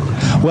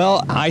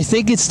 Well, I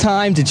think it's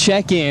time to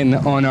check in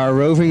on our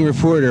roving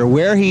reporter.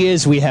 Where he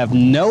is, we have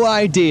no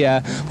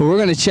idea, but we're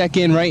going to check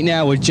in right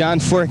now with John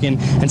Forkin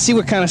and see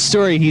what kind of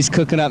story he's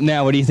cooking up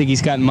now. What do you think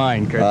he's got in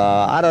mind, Chris?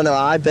 I don't know.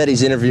 I bet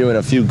he's interviewing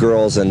a few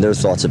girls and their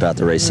thoughts about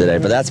the race today,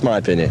 but that's my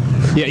opinion.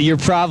 Yeah, you're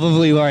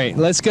probably right.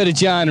 Let's go to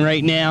John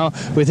right now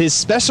with his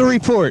special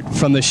report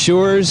from the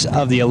shores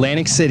of the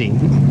Atlantic City.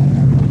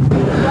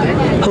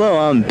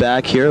 Hello, I'm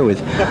back here with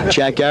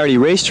Jack Garrity,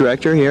 race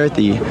director here at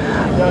the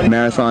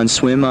Marathon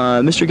Swim.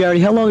 Mr. Garrity,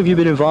 how long have you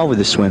been involved with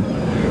this swim?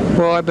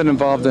 Well, I've been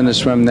involved in the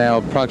swim now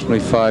approximately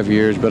 5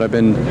 years, but I've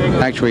been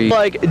actually...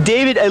 Like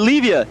David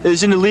Alleva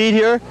is in the lead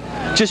here,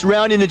 just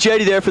rounding the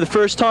jetty there for the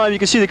first time. You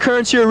can see the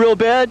currents here are real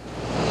bad.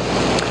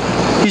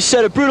 He's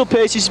set a brutal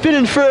pace. He's been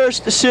in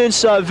first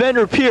since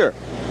Ventnor Pier.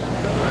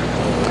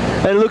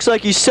 And it looks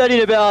like he's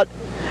setting about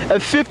a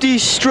 50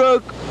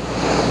 stroke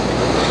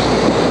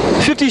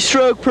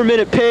per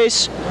minute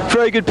pace,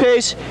 very good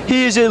pace.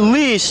 He is at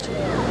least,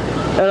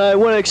 and I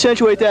want to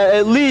accentuate that,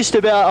 at least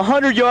about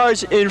 100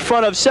 yards in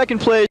front of second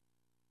place.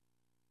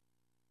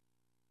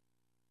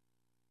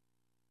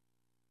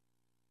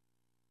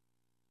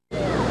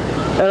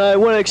 And I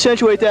want to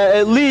accentuate that,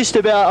 at least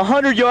about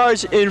 100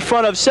 yards in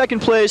front of second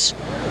place,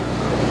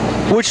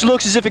 which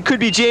looks as if it could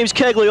be James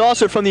Kegley,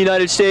 also from the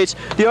United States.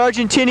 The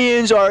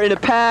Argentinians are in a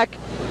pack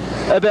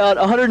about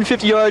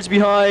 150 yards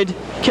behind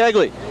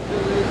Kegley.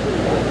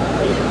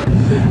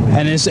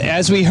 And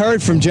as we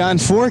heard from John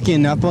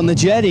Forkin up on the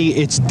jetty,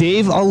 it's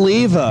Dave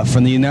Alleva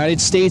from the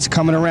United States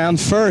coming around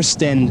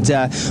first. And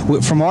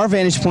from our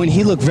vantage point,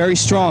 he looked very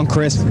strong,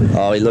 Chris.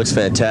 Oh, he looks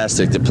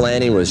fantastic. The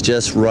planning was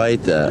just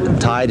right. The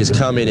tide is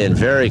coming in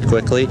very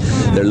quickly.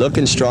 They're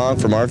looking strong.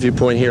 From our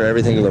viewpoint here,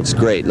 everything looks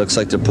great. Looks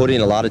like they're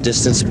putting a lot of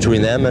distance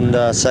between them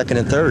and second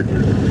and third.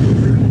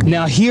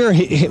 Now here,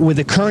 with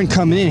the current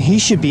coming in, he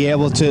should be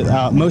able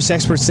to, most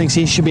experts think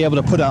he should be able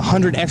to put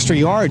 100 extra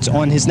yards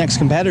on his next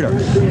competitor.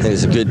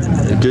 It's a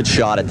good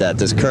shot at that.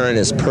 This current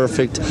is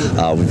perfect.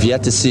 We've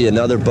yet to see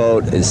another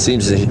boat. It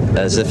seems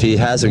as if he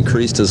has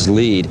increased his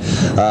lead.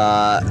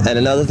 And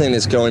another thing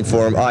that's going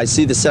for him, I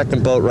see the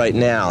second boat right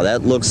now.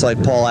 That looks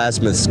like Paul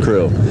Asmuth's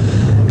crew.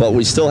 But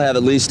we still have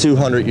at least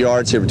 200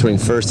 yards here between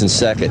first and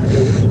second.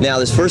 Now,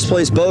 this first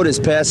place boat is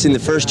passing the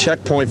first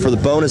checkpoint for the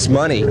bonus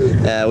money,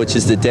 which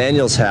is the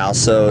Daniels house.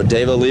 So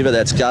Dave Alleva,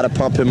 that's got to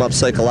pump him up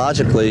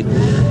psychologically.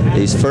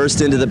 He's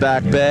first into the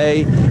back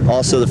bay,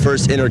 also the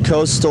first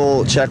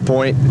intercoastal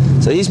checkpoint.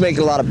 So he's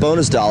making a lot of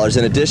bonus dollars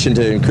in addition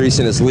to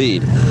increasing his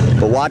lead.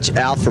 But watch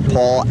out for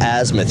Paul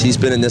Asmuth. He's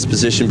been in this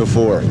position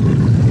before.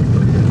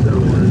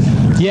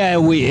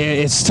 Yeah,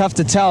 it's tough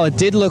to tell. It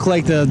did look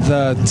like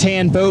the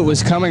tan boat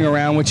was coming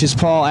around, which is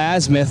Paul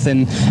Asmuth,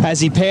 and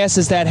as he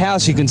passes that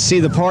house, you can see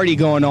the party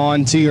going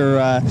on to your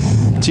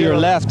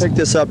left. Pick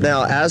this up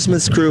now.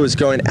 Asmuth's crew is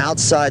going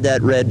outside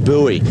that red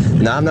buoy.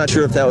 Now, I'm not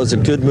sure if that was a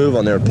good move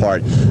on their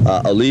part.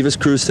 Alleva's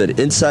crew stood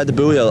inside the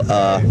buoy.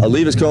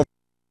 Alleva's going.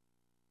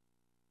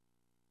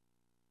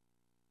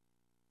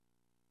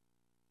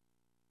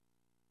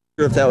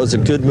 If that was a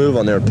good move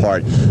on their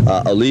part.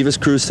 Alleva's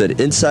crew stood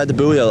inside the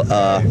buoy.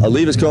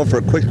 Alleva's going for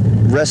a quick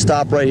rest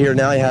stop right here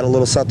now. He had a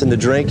little something to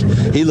drink.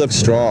 He looked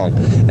strong,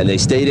 and they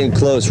stayed in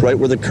close right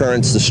where the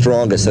current's the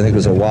strongest. I think it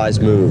was a wise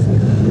move.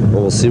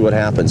 But we'll see what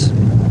happens.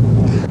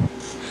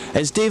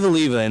 As Dave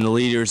Alleva and the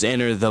leaders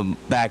enter the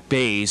back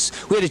bays,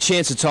 we had a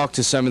chance to talk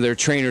to some of their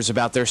trainers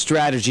about their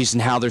strategies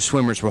and how their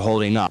swimmers were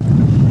holding up.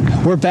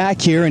 We're back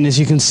here, and as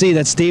you can see,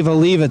 that's Dave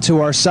Alleva to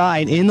our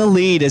side in the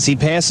lead as he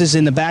passes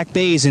in the back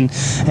bays. And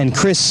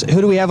Chris, who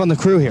do we have on the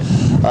crew here?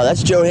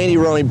 That's Joe Haney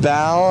rowing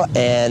bow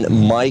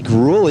and Mike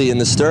Ruley in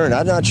the stern.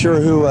 I'm not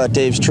sure who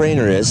Dave's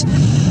trainer is.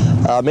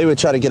 Maybe we'll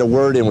try to get a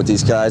word in with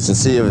these guys and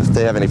see if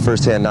they have any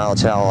first-hand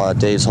knowledge how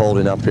Dave's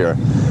holding up here.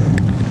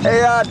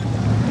 Hey,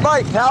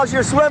 Mike, how's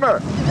your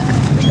swimmer?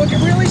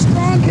 Looking really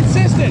strong,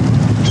 consistent.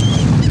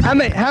 How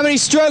many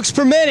strokes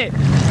per minute?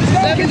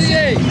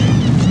 78.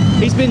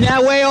 He's been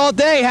that way all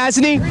day,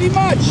 hasn't he? Pretty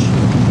much.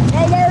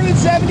 No lower than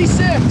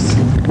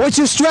 76. What's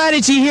your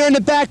strategy here in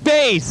the back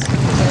bays?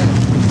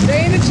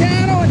 Stay in the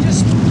channel and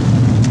just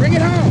bring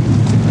it home.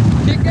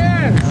 Kick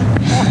ass.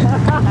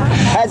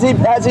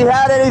 Has he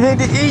had anything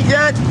to eat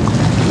yet?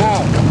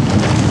 No.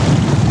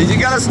 Did you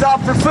gotta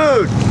stop for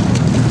food?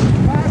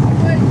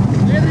 Possibly.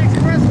 Near the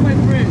expressway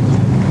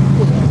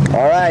bridge.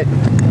 All right.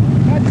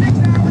 About 6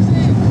 hours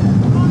in.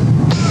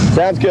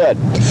 Sounds good.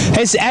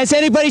 Has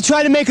anybody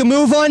tried to make a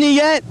move on you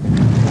yet?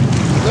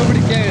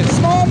 Nobody can.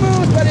 Small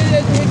moves, but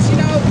it's, you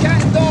know,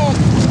 cat and dog.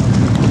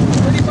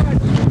 Pretty much.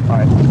 All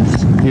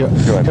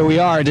right. Here we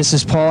are. This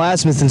is Paul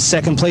Asmuth in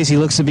second place. He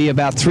looks to be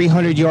about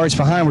 300 yards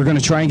behind. We're going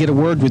to try and get a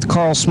word with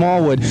Carl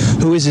Smallwood,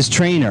 who is his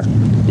trainer.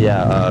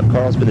 Yeah,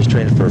 Carl's been his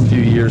trainer for a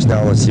few years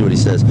now. Let's see what he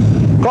says.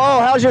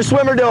 Carl, how's your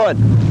swimmer doing?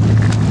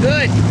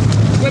 Good.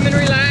 Swimming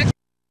relaxed.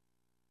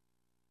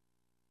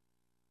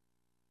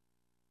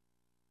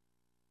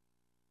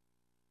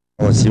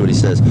 Let's see what he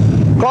says.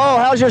 Carl,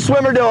 how's your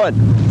swimmer doing?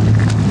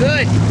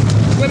 Good.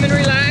 Swimming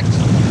relaxed.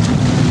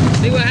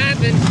 See what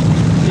happens.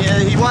 Yeah,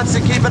 he wants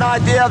to keep an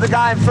idea of the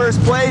guy in first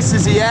place.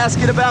 Is he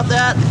asking about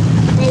that?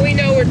 Well, we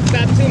know we're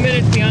about 2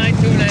 minutes behind,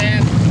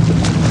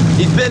 2.5.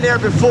 He's been there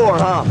before,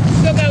 huh?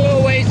 Still got a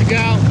little ways to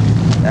go.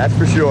 That's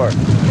for sure.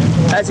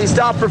 Has he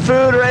stopped for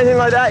food or anything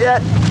like that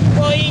yet?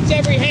 Well, he eats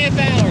every half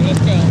hour. Let's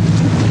go.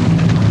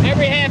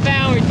 Every half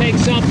hour he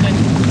takes something.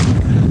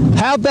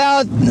 How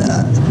about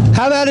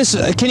this?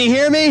 Can you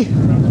hear me?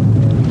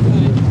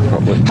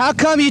 How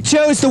come you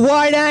chose the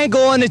wide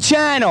angle on the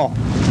channel?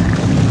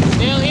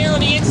 Down here on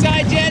the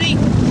inside jetty,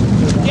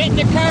 getting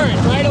the current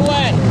right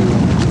away.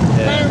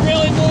 Yeah. Current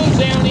really moves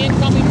there on the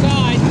incoming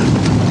tide.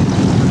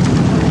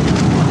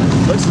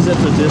 Looks as if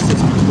the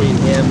distance between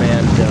him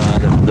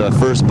and the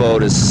first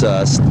boat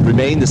has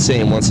remained the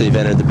same once they've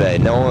entered the bay.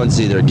 No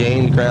one's either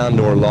gained ground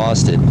nor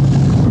lost it.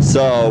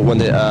 So when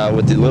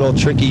with the little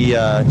tricky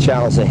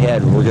channels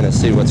ahead, we're going to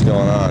see what's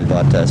going on.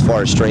 But as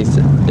far as strength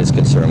is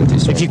concerned with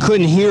these, if you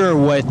couldn't hear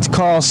what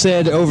Carl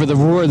said over the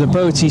roar of the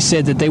boats, he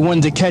said that they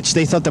wanted to catch.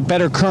 They thought the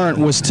better current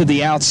was to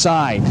the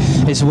outside,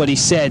 is what he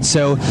said.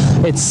 So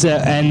it's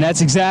and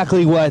that's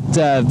exactly what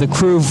the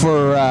crew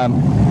for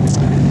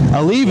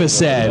Alleva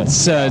said.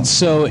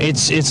 So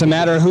it's a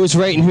matter of who's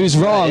right and who's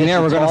wrong.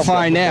 There, we're going to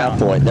find out.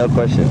 Point, no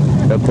question,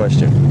 no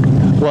question.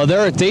 Well,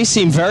 they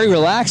seem very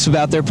relaxed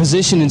about their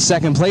position in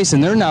second place,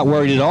 and they're not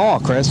worried at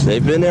all, Chris.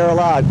 They've been there a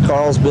lot.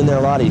 Carl's been there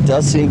a lot. He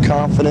does seem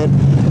confident,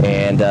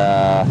 and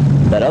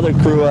that other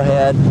crew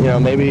ahead, you know,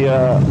 maybe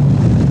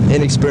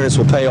inexperience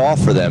will pay off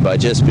for them by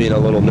just being a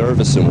little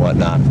nervous and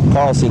whatnot.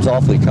 Carl seems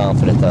awfully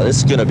confident, though. This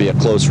is going to be a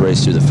close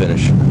race to the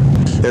finish.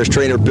 There's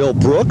trainer Bill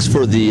Brooks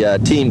for the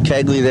team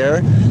Kegley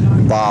there,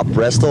 Bob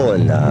Restel,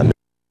 and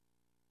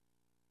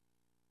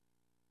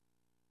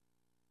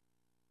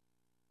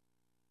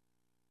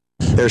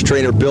there's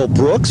trainer Bill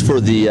Brooks for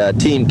the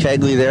team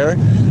Kegley there,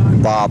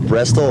 Bob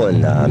Restel,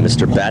 and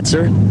Mr.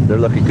 Batzer. They're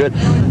looking good.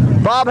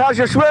 Bob, how's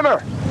your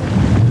swimmer?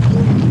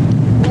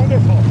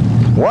 Wonderful.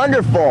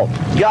 Wonderful.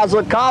 You guys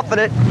look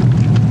confident.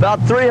 About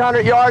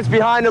 300 yards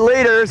behind the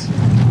leaders.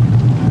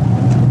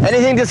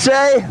 Anything to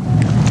say?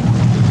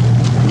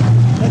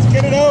 Let's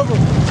get it over.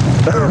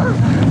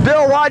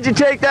 Bill, why'd you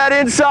take that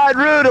inside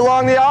route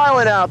along the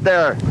island out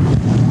there?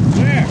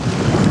 Where?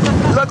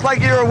 It looked like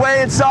you were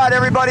way inside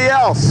everybody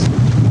else.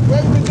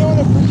 We've been doing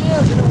it for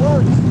years and it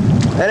works.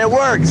 And it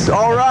works.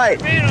 All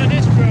right. Man on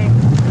this crew.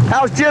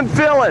 How's Jim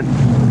feeling?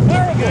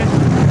 Very good.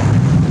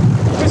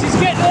 Because he's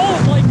getting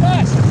old like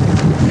us.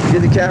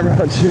 Get the camera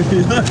on,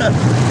 Jimmy.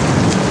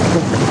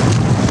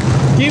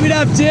 Give it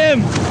up,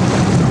 Jim.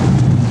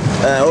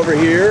 Over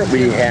here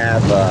we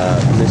have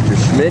Mr.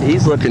 Schmidt.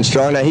 He's looking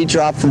strong. Now he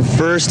dropped from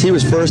first. He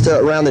was first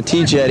around the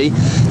T-jetty.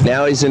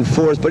 Now he's in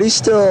fourth, but he's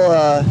still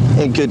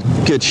in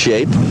good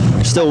shape.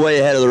 Still way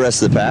ahead of the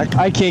rest of the pack.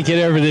 I can't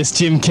get over this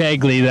Jim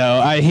Kegley,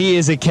 though. He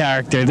is a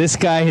character. This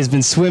guy has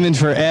been swimming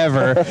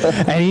forever,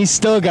 and he's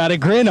still got a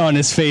grin on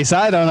his face.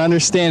 I don't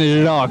understand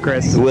it at all,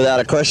 Chris. Without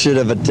a question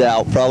of a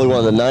doubt, probably one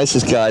of the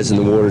nicest guys in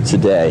the water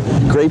today.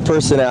 Great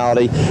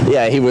personality.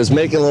 Yeah, he was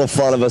making a little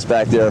fun of us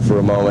back there for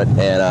a moment,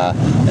 and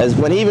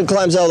when he even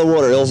climbs out of the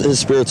water, his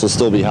spirits will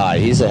still be high.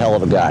 He's a hell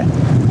of a guy.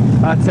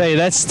 I'll tell you,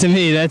 that's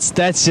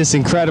just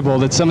incredible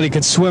that somebody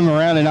could swim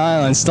around an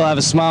island and still have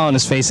a smile on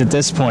his face at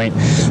this point.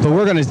 But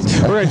we're gonna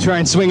try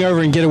and swing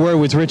over and get a word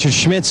with Richard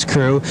Schmidt's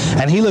crew,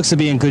 and he looks to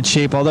be in good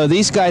shape. Although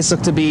these guys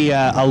look to be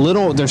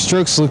their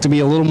strokes look to be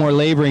a little more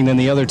laboring than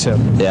the other two.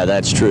 Yeah,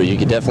 that's true. You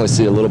can definitely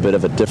see a little bit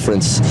of a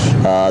difference.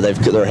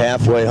 They're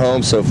halfway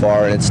home so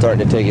far, and it's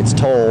starting to take its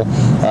toll.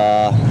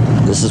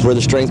 This is where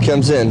the strength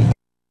comes in.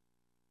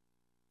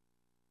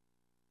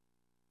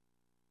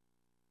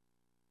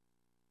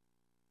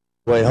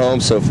 Way home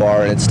so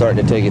far, and it's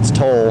starting to take its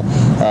toll.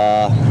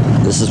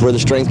 This is where the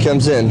strength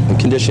comes in, and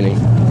conditioning.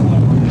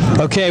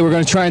 Okay, we're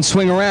going to try and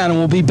swing around, and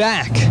we'll be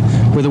back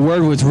with a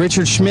word with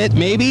Richard Schmidt,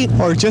 maybe,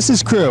 or just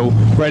his crew,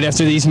 right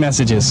after these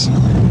messages.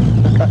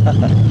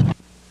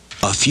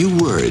 A few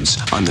words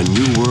on the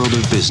new world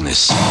of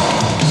business.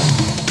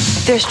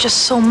 There's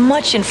just so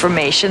much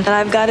information that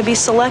I've got to be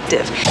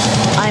selective.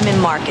 I'm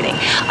in marketing.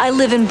 I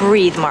live and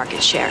breathe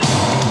market share.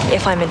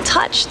 If I'm in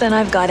touch, then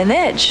I've got an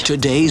edge.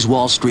 Today's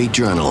Wall Street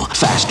Journal.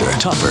 Faster,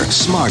 tougher,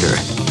 smarter.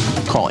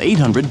 Call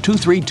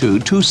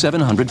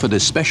 800-232-2700 for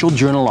this special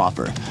Journal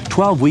offer.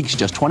 12 weeks,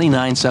 just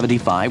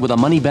 $29.75 with a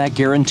money-back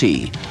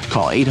guarantee.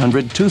 Call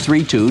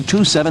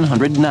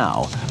 800-232-2700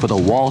 now for the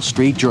Wall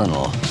Street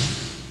Journal.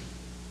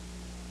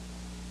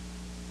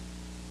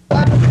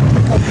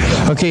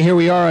 Okay, here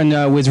we are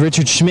with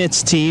Richard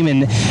Schmidt's team,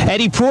 and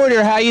Eddie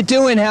Porter, how you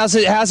doing? How's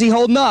he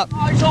holding up?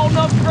 Oh, he's holding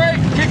up great,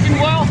 kicking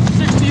well,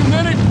 60 a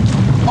minute,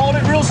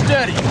 holding it real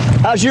steady.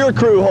 How's your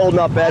crew holding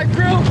up, Ed? My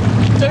crew,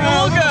 take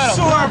a look at him.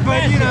 Sore,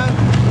 but you know.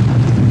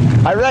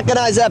 I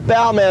recognize that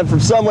bowman from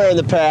somewhere in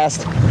the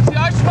past. See,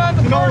 I swam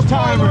the first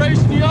part of the race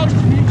in the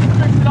ocean, he just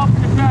picked it up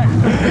in the back.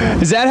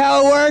 Is that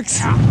how it works?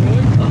 Yeah.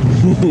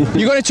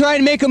 You going to try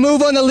and make a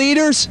move on the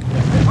leaders?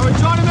 Are we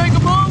trying to make a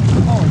move?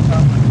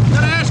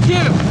 Gotta ask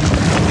him.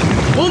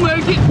 We'll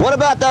make it. What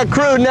about that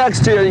crew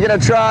next to you? You gonna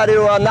try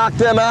to knock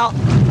them out?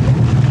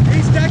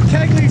 That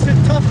Kegley's a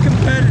tough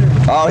competitor.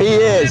 Oh, he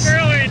is.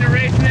 Early in the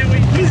race, and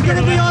then he's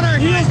gonna be on our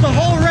heels the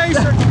whole race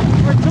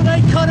until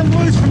they cut him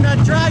loose from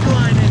that drag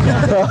line.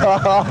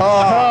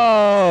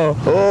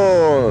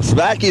 Some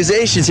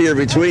accusations here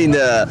between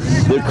the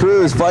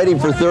crews fighting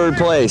for third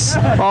place.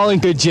 All in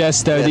good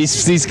jest, though.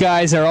 Yes. These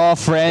guys are all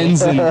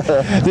friends, and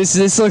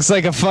this looks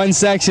like a fun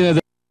section of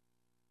the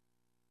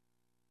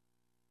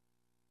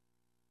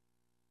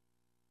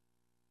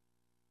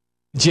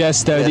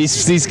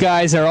these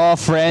guys are all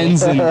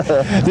friends, and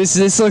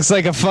this looks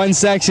like a fun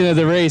section of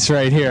the race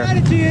right here. The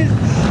strategy is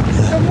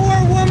the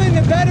more women,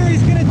 the better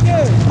he's going to do.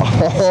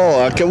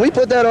 Oh, can we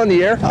put that on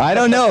the air? I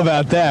don't know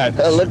about that.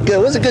 Look, it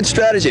was a good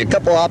strategy. A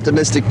couple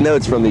optimistic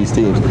notes from these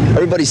teams.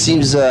 Everybody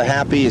seems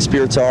happy and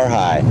spirits are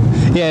high.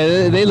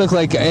 Yeah, they look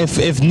like, if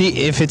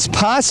it's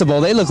possible,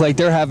 they look like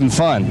they're having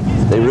fun.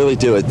 They really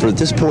do. At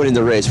this point in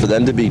the race, for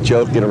them to be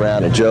joking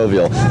around and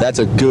jovial, that's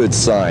a good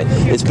sign.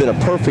 It's been a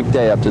perfect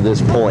day up to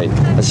this point.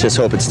 Let's just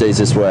hope it stays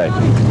this way.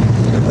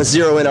 Let's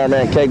zero in our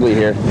man Kegley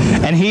here.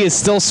 And he is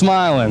still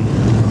smiling.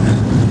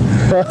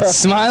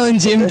 Smiling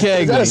Jim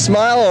Kegley. Is that a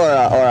smile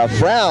or a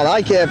frown?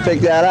 I can't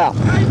pick that out.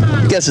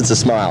 guess it's a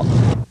smile.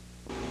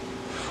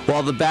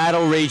 While the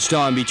battle raged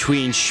on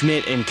between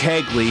Schmidt and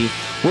Kegley,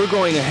 we're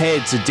going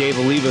ahead to Dave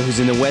Alleva, who's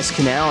in the West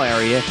Canal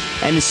area,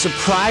 and is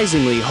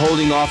surprisingly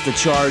holding off the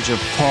charge of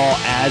Paul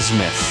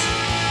Asmuth.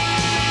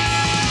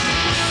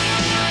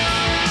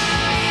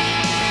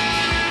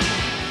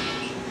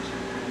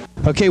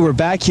 Okay, we're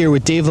back here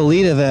with Dave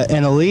Alleva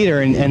and a leader,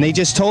 and they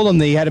just told him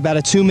they had about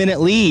a 2-minute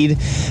lead,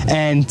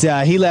 and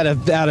he let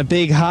out a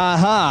big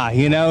ha-ha.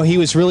 You know, he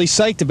was really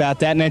psyched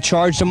about that, and that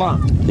charged him up.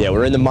 Yeah,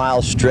 we're in the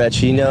mile stretch.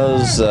 He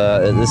knows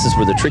this is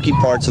where the tricky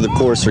parts of the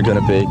course are going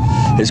to be.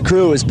 His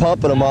crew is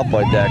pumping him up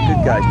like that.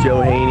 Good guys,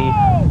 Joe Haney.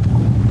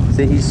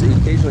 See,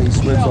 occasionally he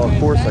swims off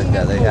course like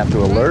that. They have to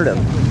alert him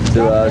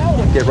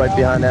to get right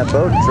behind that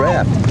boat and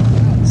draft.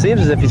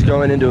 Seems as if he's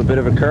going into a bit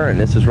of a current.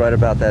 This is right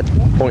about that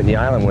point in the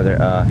island where the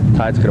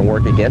tide's going to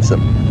work against him.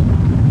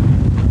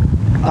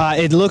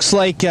 It looks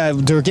like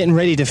they're getting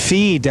ready to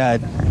feed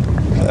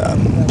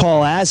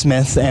Paul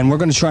Asmuth, and we're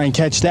going to try and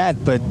catch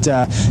that, but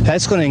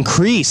that's going to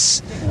increase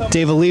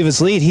Dave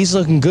Alleva's lead. He's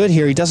looking good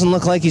here. He doesn't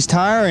look like he's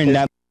tiring.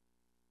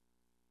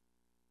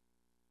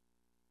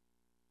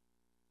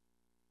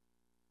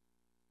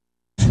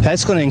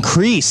 That's going to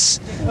increase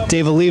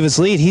Dave Alleva's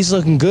lead. He's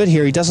looking good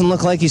here. He doesn't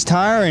look like he's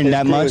tiring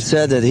that much. He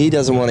said that he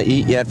doesn't want to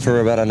eat yet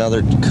for about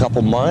another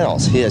couple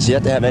miles. He has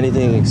yet to have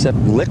anything except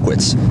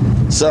liquids.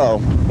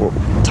 So,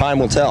 time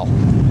will tell.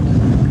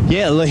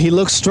 Yeah, he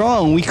looks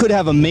strong. We could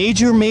have a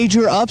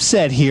major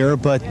upset here,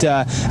 but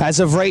as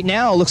of right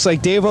now, it looks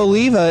like Dave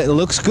Alleva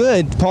looks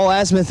good. Paul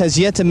Asmuth has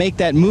yet to make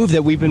that move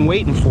that we've been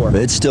waiting for.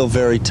 It's still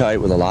very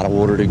tight with a lot of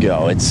water to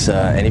go. It's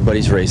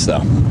anybody's race,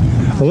 though.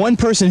 One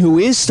person who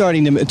is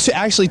starting to,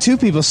 actually two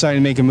people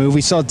starting to make a move. We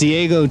saw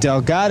Diego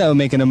Delgado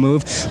making a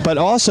move, but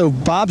also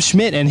Rob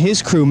Schmidt and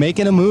his crew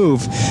making a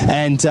move.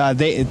 And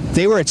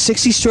they were at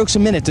 60 strokes a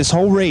minute this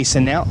whole race,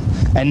 and now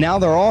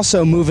they're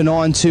also moving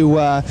on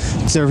to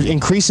they're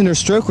increasing their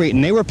stroke rate,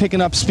 and they were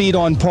picking up speed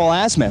on Paul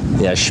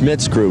Asmuth. Yeah,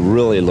 Schmidt's crew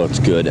really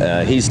looked good.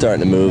 He's starting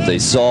to move. They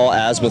saw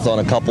Asmuth on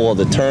a couple of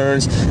the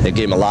turns. They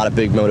gave him a lot of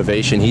big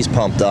motivation. He's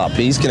pumped up.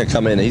 He's going to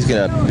come in. He's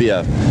going to be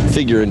a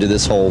figure into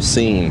this whole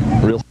scene.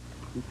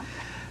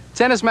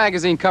 Tennis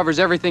Magazine covers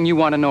everything you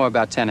want to know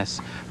about tennis,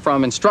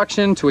 from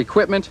instruction to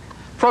equipment,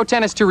 pro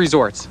tennis to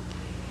resorts.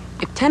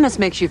 If tennis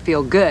makes you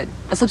feel good,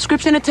 a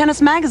subscription to Tennis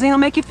Magazine will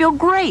make you feel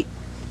great.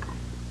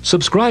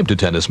 Subscribe to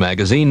Tennis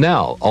Magazine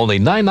now, only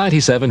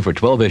 $9.97 for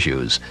 12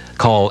 issues.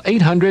 Call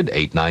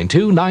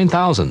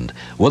 800-892-9000.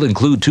 We'll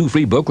include 2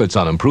 free booklets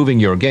on improving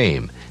your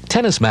game.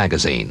 Tennis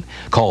Magazine.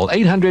 Call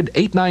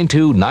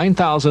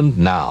 800-892-9000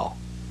 now.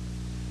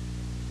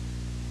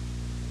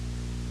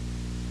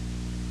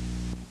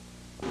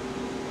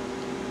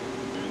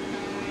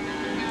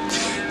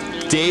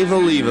 Dave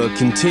Alleva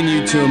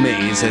continued to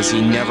amaze as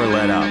he never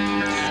let up.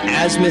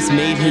 Asmuth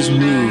made his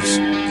moves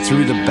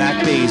through the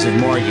back bays of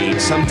Margate,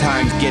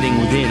 sometimes getting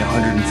within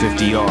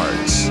 150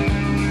 yards.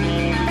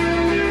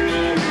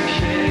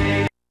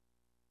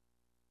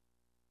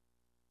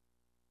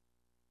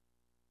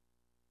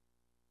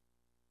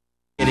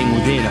 Getting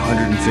within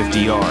 150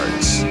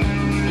 yards.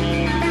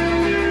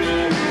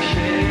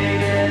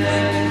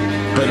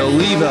 But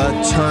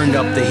Alleva turned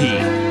up the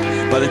heat.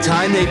 By the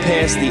time they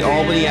passed the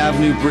Albany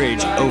Avenue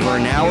Bridge, over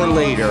an hour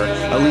later,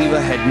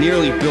 Alleva had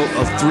nearly built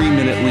a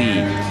 3-minute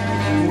lead.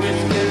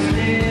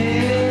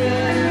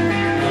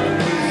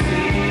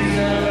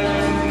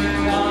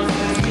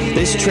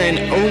 This trend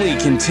only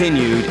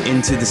continued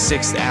into the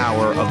 6th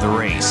hour of the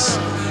race.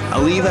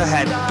 Alleva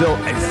had built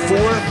a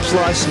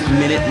 4+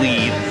 minute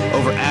lead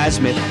over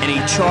Asmuth and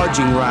a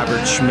charging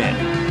Robert Schmidt.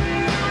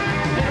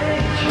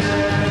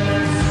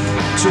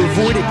 To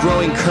avoid a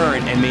growing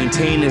current and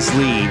maintain his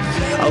lead,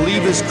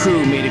 Alleva's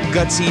crew made a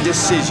gutsy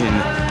decision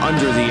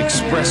under the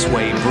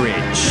expressway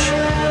bridge.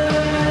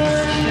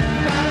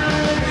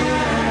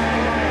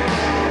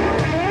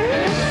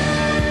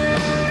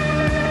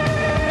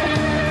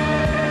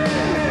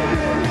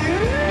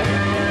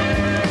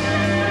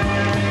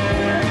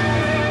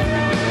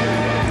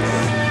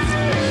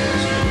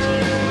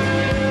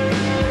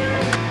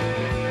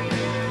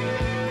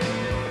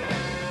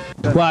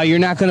 Wow, you're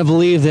not going to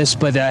believe this,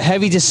 but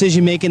heavy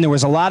decision making. There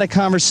was a lot of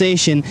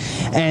conversation,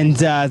 and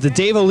the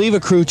Dave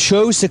Alleva crew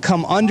chose to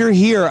come under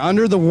here,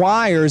 under the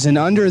wires and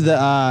under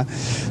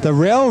the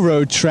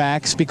railroad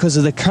tracks because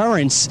of the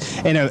currents,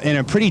 in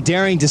a pretty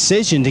daring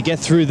decision to get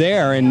through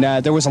there. And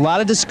there was a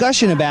lot of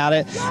discussion about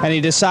it, and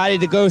he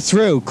decided to go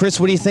through. Chris,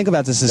 what do you think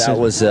about this decision?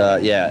 That was,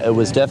 yeah, it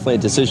was definitely a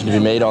decision to be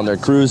made on their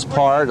crew's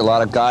part. A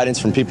lot of guidance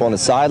from people on the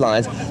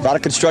sidelines. A lot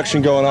of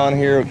construction going on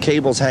here,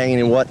 cables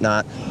hanging and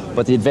whatnot.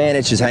 But the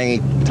advantage is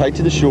hanging tight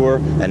to the shore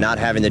and not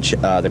having the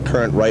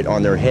current right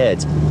on their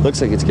heads.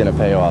 Looks like it's going to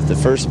pay off. The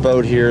first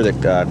boat here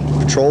that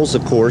patrols the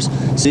course,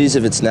 sees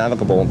if it's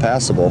navigable and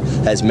passable,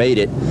 has made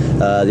it.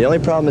 The only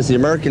problem is the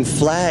American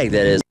flag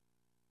that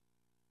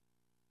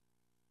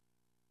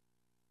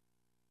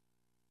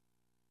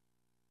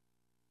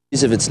is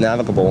as if it's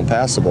navigable and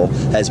passable,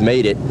 has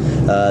made it.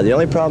 The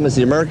only problem is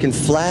the American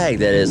flag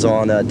that is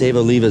on Dave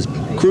Alleva's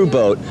crew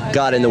boat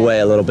got in the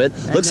way a little bit.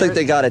 Looks like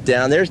they got it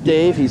down. There's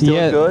Dave. He's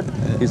doing good.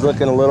 He's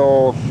looking a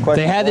little questionable.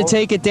 They had to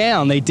take it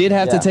down. They did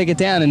have to take it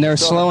down, and they're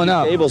slowing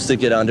up. Cables to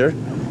get under,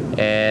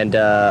 and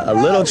a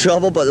little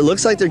trouble, but it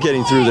looks like they're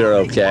getting through there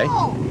okay.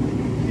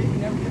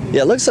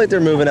 Yeah, it looks like they're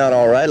moving out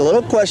all right. A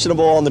little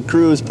questionable on the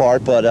crew's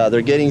part, but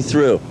they're getting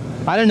through.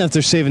 I don't know if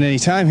they're saving any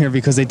time here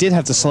because they did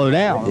have to slow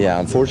down. Yeah,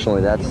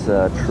 unfortunately, that's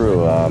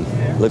true.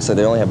 Looks like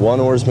they only have one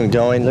oarsman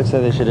going. Looks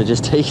like they should have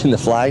just taken the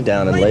flag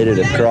down and laid it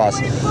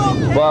across,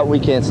 but we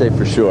can't say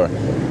for sure.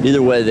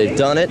 Either way, they've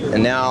done it,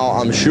 and now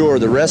I'm sure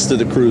the rest of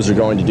the crews are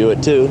going to do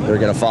it too. They're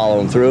going to follow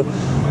them through.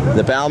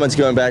 The bowman's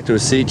going back to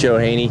his seat, Joe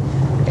Haney,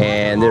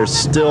 and they're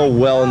still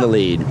well in the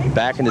lead.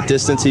 Back in the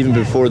distance, even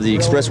before the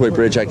expressway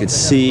bridge, I could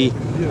see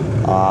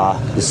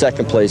the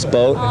second place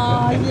boat.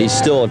 He's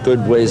still a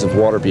good ways of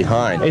water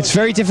behind. It's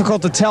very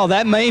difficult to tell.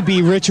 That may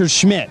be Richard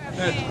Schmidt.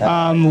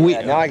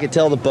 Now I can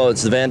tell the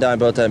boats. The Van Dyne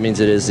boat, that means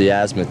it is the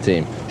Asmuth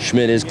team.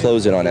 Schmidt is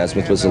closing on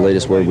Asmuth, was the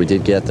latest word we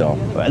did get, though.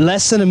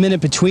 Less than a minute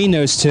between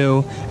those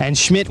two, and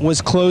Schmidt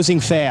was closing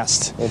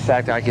fast. In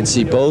fact, I can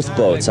see both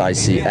boats. I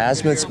see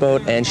Asmuth's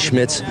boat and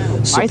Schmidt's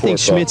support I think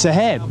Schmidt's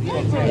ahead.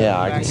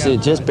 Yeah, I can see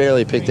it. Just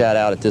barely picked that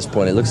out at this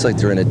point. It looks like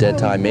they're in a dead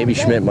time. Maybe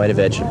Schmidt might have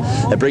edged him.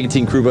 That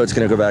brigantine crew boat's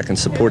going to go back and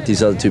support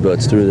these other two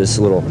boats through this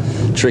little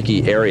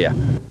tricky area.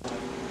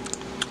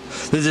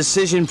 The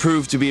decision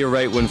proved to be a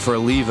right one for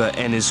Alleva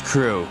and his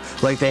crew,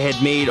 like they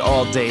had made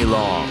all day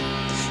long.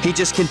 He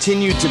just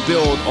continued to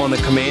build on the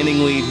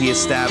commanding lead he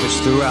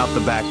established throughout the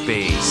back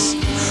bays.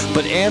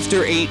 But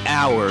after 8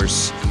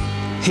 hours,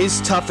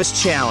 his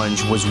toughest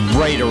challenge was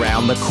right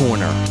around the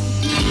corner.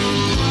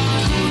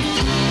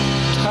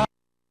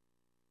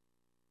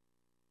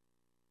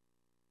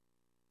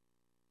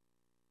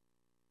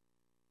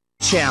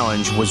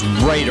 Challenge was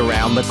right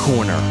around the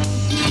corner.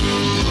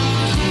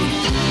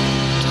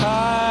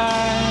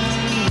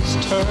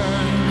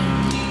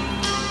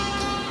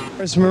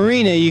 There's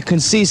Marina. You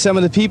can see some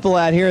of the people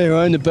out here who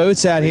own the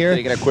boats out here.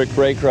 Taking a quick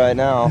break right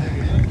now.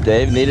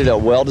 Dave needed a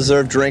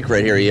well-deserved drink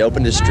right here. He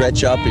opened his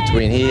stretch up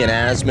between he and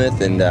Asmuth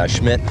and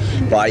Schmidt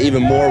by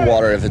even more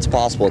water if it's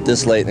possible at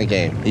this late in the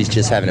game. He's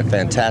just having a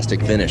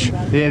fantastic finish.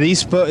 Yeah,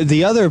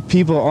 the other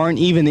people aren't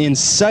even in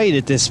sight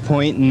at this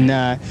point,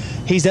 and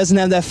he doesn't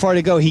have that far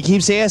to go. He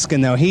keeps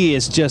asking, though. He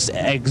is just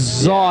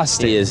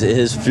exhausted. He is.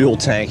 His fuel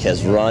tank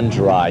has run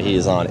dry. He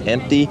is on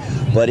empty,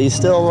 but he's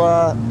still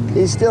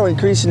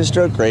increasing his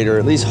stroke rate, or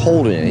at least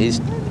holding it. He's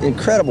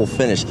incredible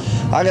finish.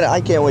 I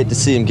can't wait to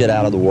see him get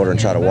out of the water and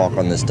try to walk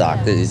on this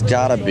dock. He's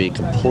got to be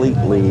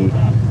completely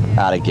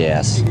out of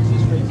gas.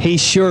 He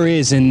sure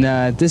is, and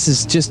this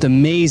is just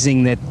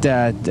amazing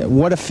that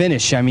what a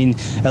finish. I mean,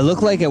 it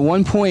looked like at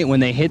one point when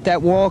they hit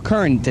that wall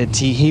current that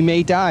he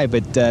may die,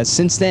 but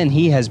since then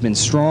he has been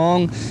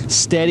strong,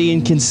 steady,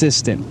 and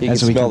consistent. He can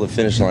smell the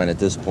finish line at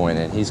this point,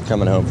 and he's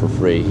coming home for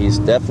free. He's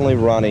definitely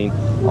running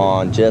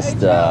on just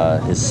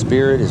his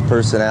spirit, his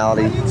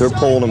personality. They're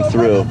pulling him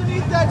through.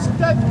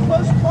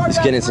 He's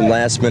getting some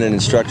last-minute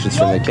instructions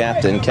from the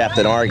captain,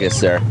 Captain Argus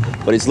there,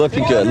 but he's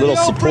looking good. Little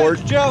support.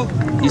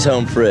 He's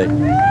home free.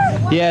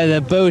 Yeah,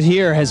 the boat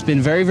here has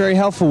been very, very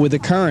helpful with the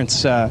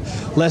currents.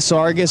 Les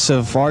Argus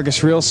of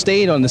Argus Real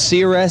Estate on the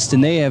sea arrest,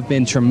 and they have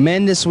been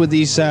tremendous with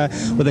these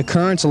with the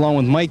currents, along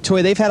with Mike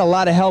Toy. They've had a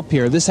lot of help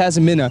here. This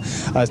hasn't been a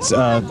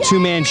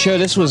two-man show.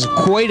 This was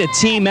quite a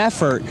team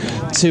effort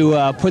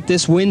to put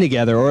this win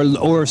together,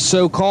 or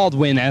so-called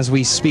win as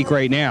we speak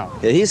right now.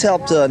 Yeah, he's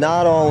helped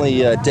not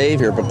only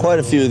Dave here, but quite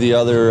a few of the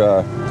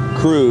other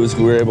crews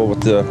who were able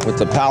with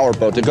the power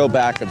boat to go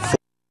back and forth.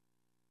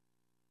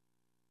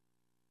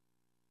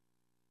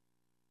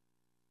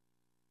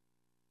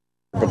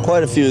 But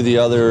quite a few of the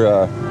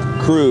other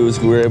crews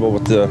who were able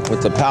with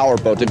the power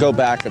boat to go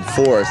back and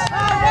forth.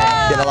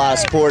 Getting a lot of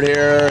support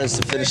here as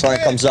the finish line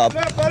comes up.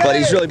 But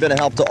he's really been a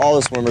help to all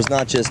the swimmers,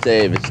 not just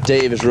Dave.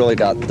 Dave has really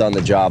done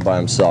the job by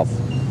himself.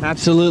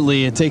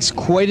 Absolutely. It takes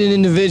quite an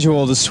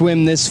individual to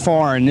swim this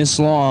far and this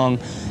long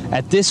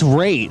at this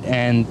rate,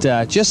 and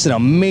just an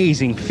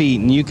amazing feat.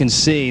 And you can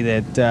see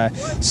that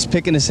he's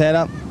picking his head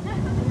up.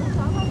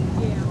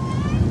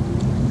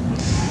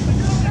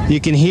 You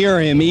can hear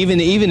him,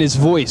 even his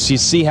voice. You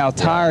see how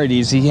tired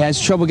he is. He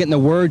has trouble getting the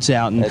words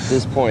out. And at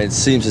this point, it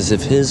seems as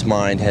if his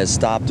mind has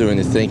stopped doing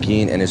the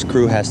thinking, and his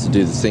crew has to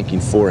do the thinking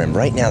for him.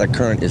 Right now, the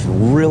current is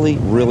really,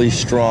 really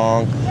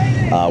strong.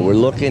 We're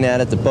looking at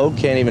it. The boat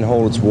can't even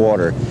hold its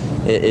water.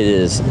 It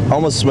is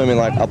almost swimming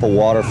like up a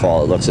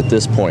waterfall, it looks at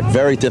this point.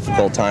 Very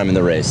difficult time in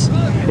the race.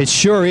 It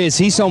sure is.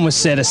 He's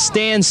almost at a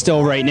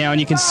standstill right now,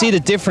 and you can see the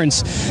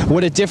difference,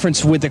 what a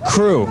difference with the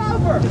crew.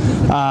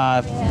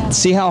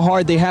 See how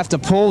hard they have to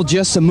pull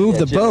just to move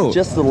the boat.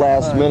 Just the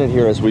last minute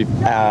here as we've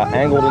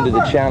angled into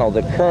the channel,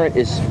 the current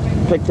is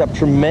picked up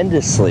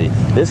tremendously.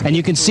 And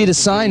you can see the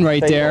sign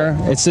right there.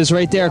 It says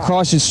right there,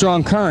 caution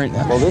strong current.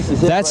 Well, this is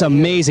That's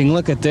amazing.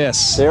 Look at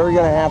this. They're going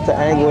to have to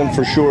angle in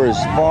for sure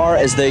as far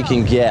as they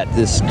can get.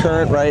 This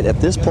current right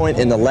at this point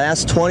in the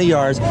last 20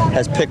 yards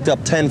has picked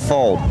up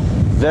tenfold.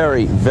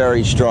 very,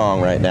 very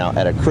strong right now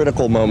at a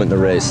critical moment in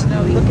the race.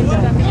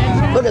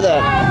 Look at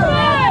that.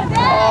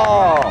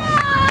 Oh.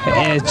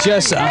 And it's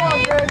just,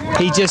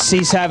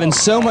 he's having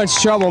so much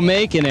trouble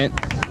making it.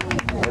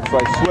 It's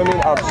like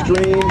swimming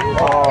upstream.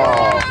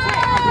 Oh.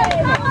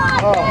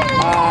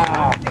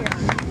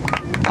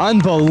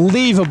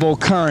 Unbelievable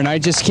current. I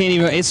just can't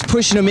even, it's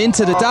pushing him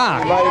into the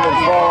dock. He might even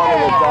fall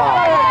under the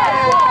dock.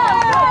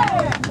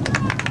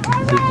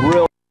 It's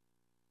real.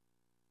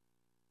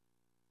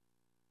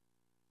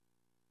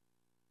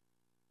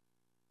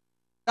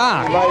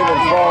 Might even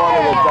fall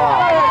under the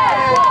dock.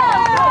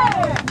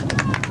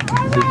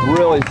 It's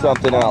really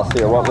something else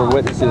here, what we're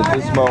witnessing at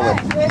this moment.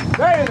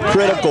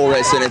 Critical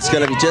race, and it's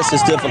going to be just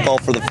as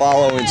difficult for the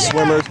following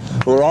swimmers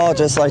who are all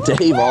just like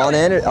Dave, on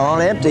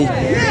empty.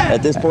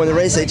 At this point in the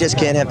race, they just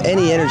can't have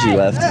any energy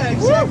left.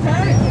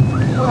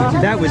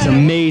 That was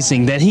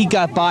amazing that he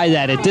got by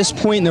that at this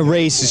point in the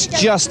race is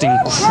just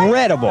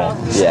incredible.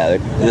 Yeah,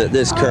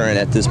 this current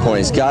at this point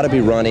has got to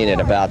be running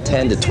at about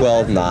 10 to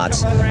 12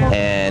 knots,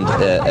 and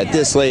at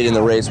this late in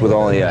the race with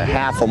only a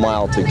half a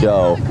mile to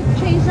go,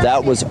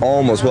 that was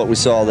almost what we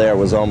saw there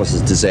was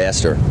almost a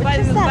disaster.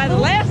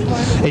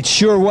 It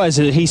sure was.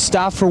 He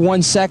stopped for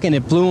 1 second,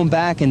 it blew him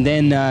back, and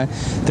then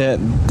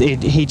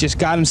he just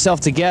got himself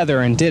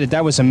together and did it.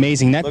 That was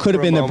amazing. That could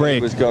have been the break.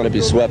 He was going to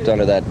be swept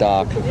under that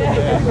dock.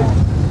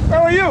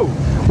 How are you?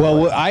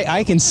 Well,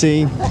 I can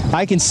see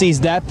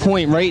that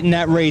point right in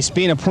that race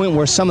being a point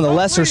where some of the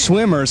lesser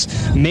swimmers,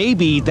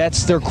 maybe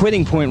that's their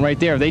quitting point right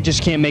there. They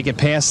just can't make it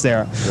past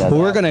there. Well,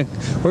 we're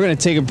gonna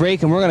take a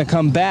break, and we're gonna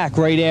come back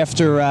right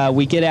after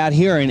we get out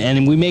here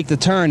and we make the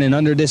turn and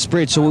under this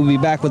bridge. So we'll be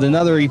back with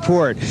another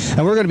report,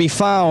 and we're gonna be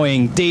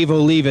following Dave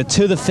Alleva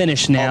to the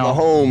finish now. On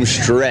the home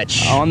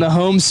stretch. On the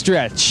home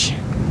stretch.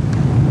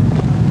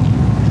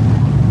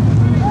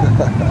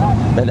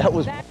 And that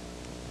was.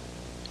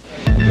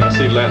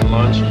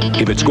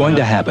 If it's going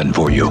to happen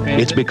for you,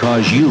 it's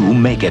because you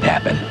make it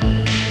happen.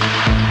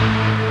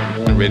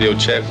 Radio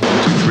check,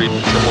 123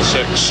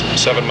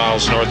 666, 7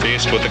 miles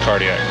northeast with the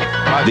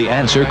cardiac. The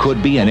answer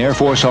could be an Air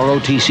Force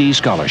ROTC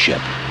scholarship.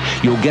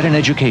 You'll get an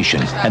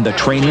education and the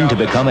training to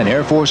become an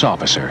Air Force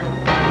officer.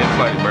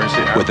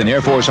 With an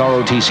Air Force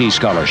ROTC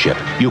scholarship,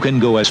 you can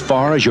go as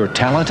far as your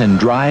talent and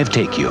drive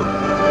take you.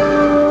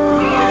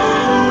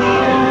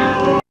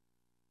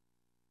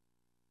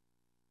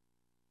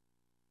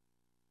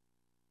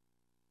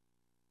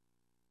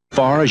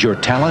 Far as your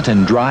talent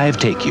and drive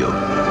take you.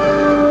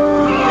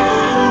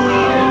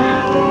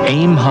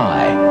 Aim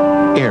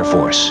high, Air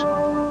Force.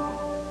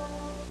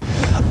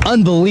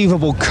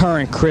 Unbelievable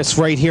current, Chris,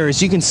 right here.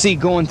 As you can see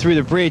going through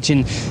the bridge,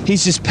 and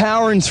he's just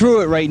powering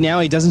through it right now.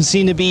 He doesn't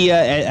seem to be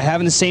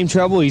having the same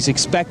trouble. He's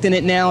expecting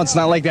it now. It's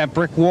not like that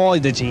brick wall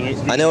that he...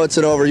 I know it's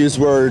an overused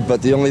word,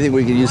 but the only thing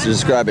we can use to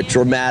describe it,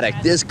 dramatic.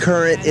 This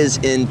current is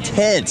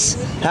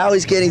intense. How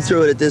he's getting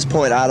through it at this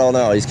point, I don't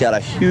know. He's got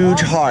a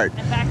huge heart.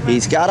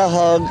 He's got a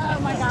hug.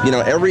 You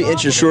know, every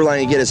inch of shoreline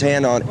he can get his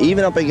hand on,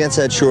 even up against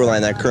that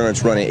shoreline, that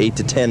current's running 8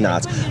 to 10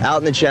 knots. Out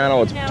in the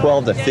channel, it's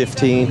 12 to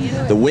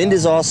 15. The wind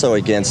is also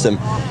against him.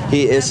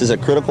 This is a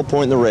critical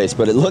point in the race,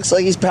 but it looks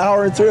like he's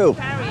powering through.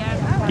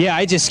 Yeah,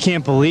 I just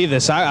can't believe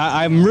this.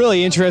 I'm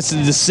really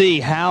interested to see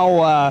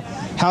how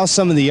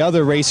some of the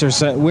other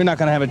racers, we're not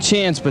going to have a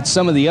chance, but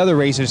some of the other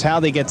racers, how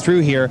they get through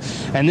here.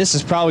 And this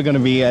is probably going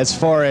to be, as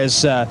far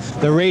as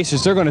the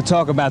racers, they're going to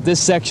talk about this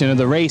section of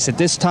the race at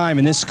this time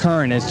and this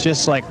current. It's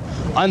just like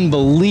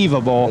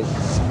unbelievable.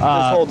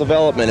 This whole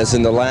development is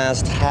in the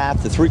last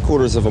half to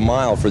 3/4 of a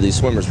mile for these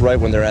swimmers, right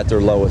when they're at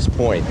their lowest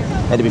point.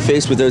 And to be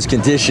faced with those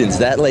conditions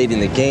that late in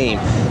the game,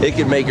 it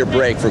could make or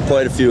break for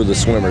quite a few of the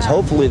swimmers.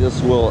 Hopefully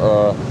this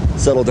will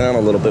settle down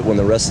a little bit when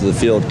the rest of the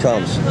field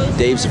comes.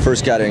 Dave's the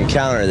first guy to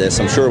encounter this.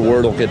 I'm sure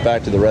word will get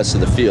back to the rest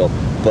of the field,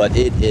 but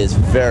it is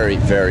very,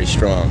 very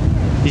strong.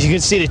 As you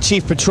can see the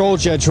chief patrol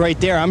judge right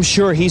there, I'm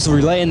sure he's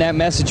relaying that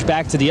message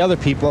back to the other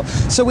people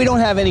so we don't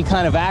have any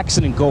kind of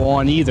accident go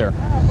on either.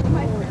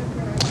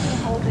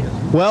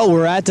 Well,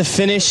 we're at the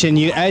finish, and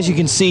as you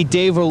can see,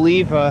 Dave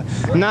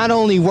Alleva not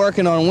only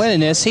working on winning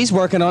this, he's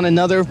working on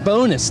another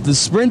bonus, the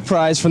sprint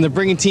prize from the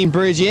Brigantine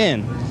Bridge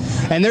Inn.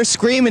 And they're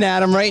screaming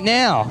at him right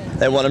now.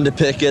 They want him to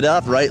pick it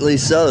up, rightly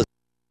so.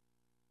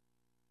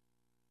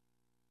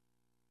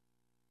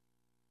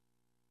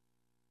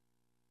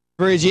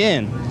 Bridge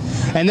Inn.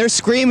 And they're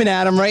screaming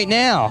at him right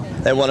now.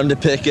 They want him to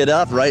pick it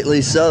up,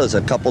 rightly so. There's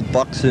a couple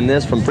bucks in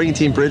this from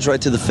Brigantine Bridge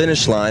right to the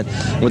finish line.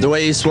 With the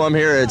way he swum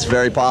here, it's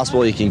very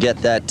possible he can get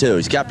that too.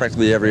 He's got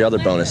practically every other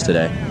bonus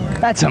today.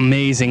 That's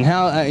amazing.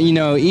 How, you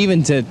know,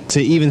 even to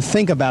even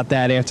think about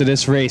that after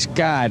this race,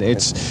 God,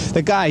 it's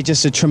the guy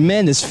just a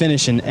tremendous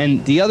finish,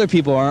 and the other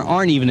people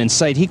aren't even in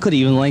sight. He could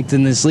even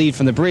lengthen this lead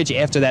from the bridge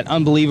after that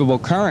unbelievable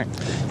current.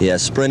 Yeah,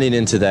 sprinting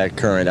into that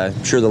current.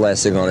 I'm sure the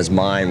last thing on his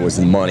mind was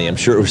the money. I'm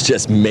sure it was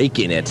just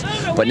making it.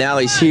 But now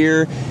he's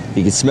here.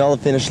 He can smell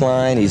the finish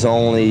line. He's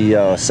only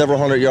several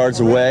hundred yards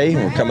away.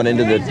 We're coming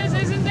into the...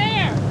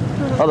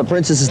 Oh, the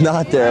Princess is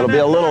not there. It'll be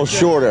a little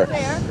shorter.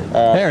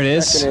 There it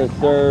is. Second or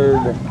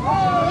third.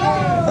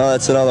 Oh,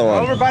 that's another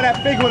one. Over by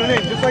that big one,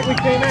 just like we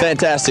came in.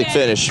 Fantastic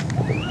finish.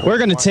 We're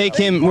gonna take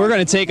him. We're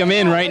gonna take him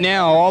in right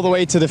now, all the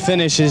way to the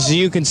finish, as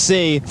you can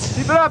see.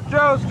 Keep it up,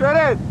 Joe.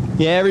 Straight in.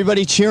 Yeah,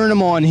 everybody cheering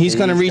him on. He's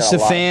gonna reach the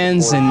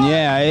fans, and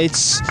yeah,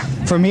 it's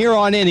from here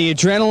on in. The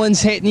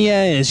adrenaline's hitting you,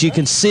 as you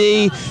can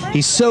see.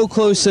 He's so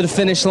close to the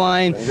finish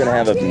line. We're gonna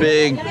have a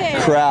big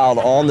crowd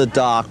on the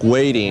dock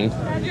waiting.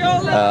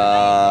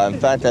 In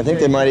fact, I think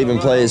they might even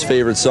play his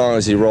favorite song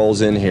as he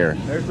rolls in here.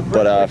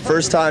 But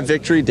first time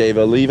victory, Dave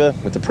Alleva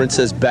with the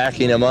Princess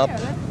backing him up.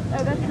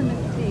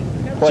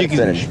 What a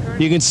finish.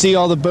 You can see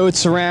all the boats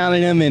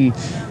surrounding him, and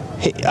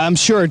I'm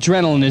sure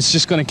adrenaline is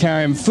just going to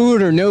carry him.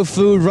 Food or no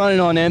food, running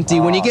on empty.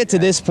 When you get to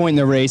this point in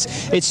the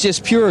race, it's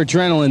just pure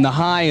adrenaline, the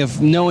high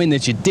of knowing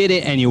that you did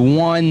it and you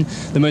won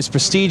the most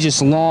prestigious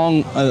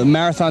long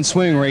marathon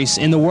swimming race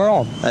in the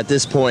world. At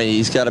this point,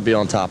 he's got to be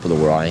on top of the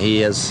world. He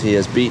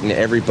has beaten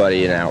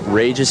everybody in an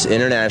outrageous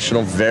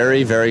international,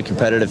 very, very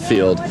competitive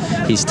field.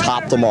 He's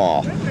topped them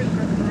all.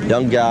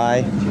 Young guy,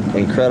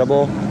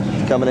 incredible,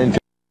 coming in.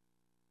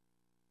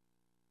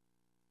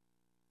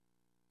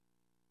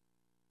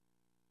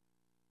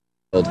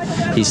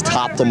 He's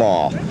topped them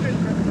all.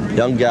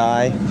 Young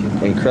guy,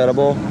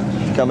 incredible,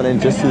 coming in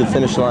just to the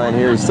finish line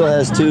here. He still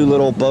has 2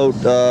 little boat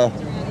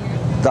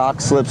dock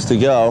slips to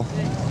go.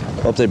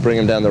 Hope they bring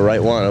him down the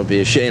right one. It would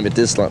be a shame at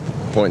this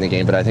point in the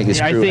game, but I think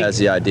his crew has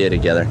the idea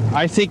together.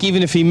 I think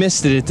even if he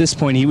missed it at this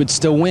point, he would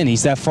still win.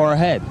 He's that far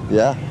ahead.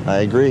 Yeah, I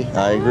agree.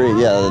 I agree.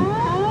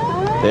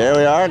 Yeah, there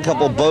we are. A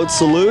couple boat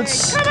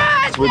salutes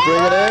as we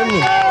bring it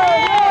in.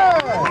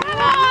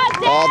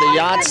 All the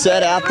yachts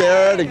set out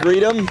there to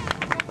greet him.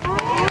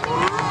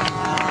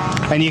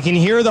 And you can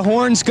hear the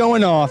horns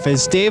going off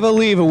as Dave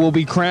Alleva will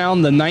be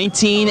crowned the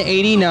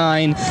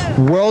 1989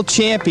 World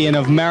Champion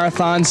of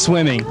Marathon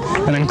Swimming.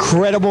 An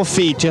incredible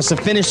feat just to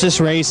finish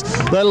this race,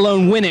 let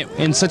alone win it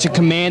in such a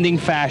commanding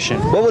fashion.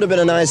 What would have been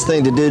a nice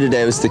thing to do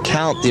today was to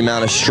count the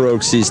amount of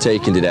strokes he's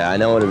taken today. I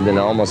know it would have been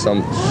almost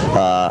some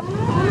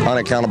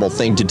unaccountable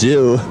thing to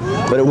do,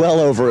 but well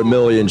over 1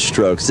 million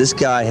strokes. This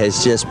guy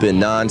has just been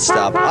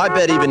nonstop. I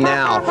bet even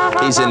now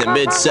he's in the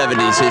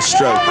mid-70s, his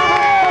stroke.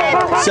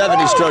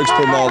 70 strokes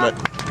per moment.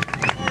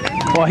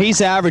 Well,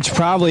 he's averaged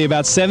probably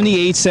about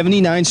 78,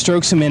 79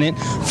 strokes a minute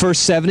for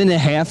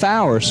 7.5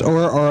 hours,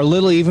 or a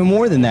little even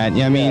more than that.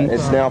 I mean,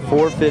 it's now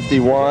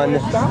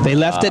 4:51. They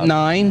left at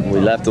 9. We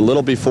left a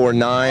little before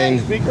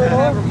 9.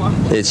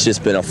 It's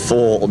just been a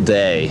full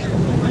day.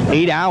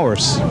 8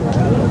 hours.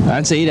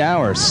 That's 8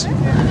 hours.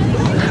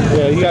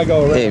 Yeah, you gotta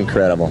go around.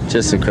 Incredible,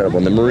 just incredible.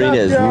 And the marina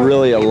is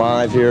really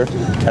alive here.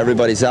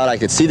 Everybody's out. I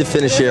could see the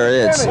finish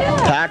area. It's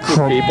packed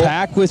with people.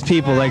 Packed with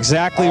people,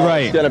 exactly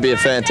right. It's going to be a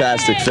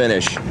fantastic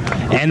finish.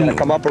 And going to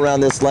come up around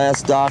this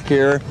last dock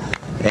here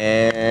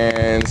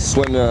and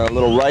swim a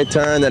little right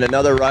turn, then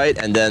another right,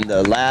 and then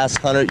the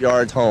last 100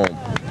 yards home.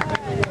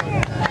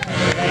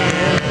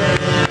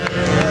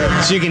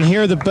 So you can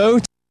hear the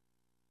boat.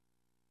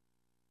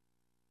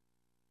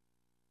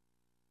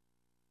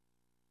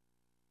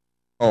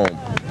 Home.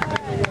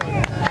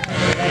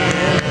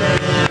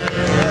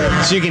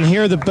 So you can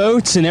hear the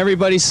boats and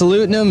everybody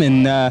saluting them,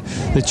 and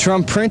the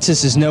Trump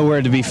Princess is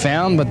nowhere to be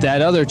found, but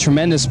that other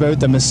tremendous boat,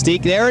 the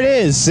Mystique, there it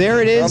is,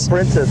 there it is.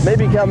 Trump Princess,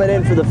 maybe coming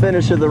in for the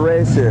finish of the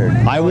race here.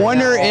 I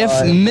wonder if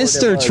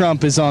Mr.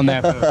 Trump is on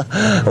that boat.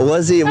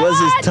 Was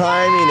his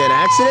timing an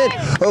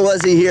accident, or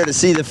was he here to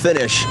see the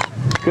finish?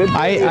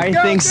 I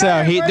think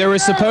so. There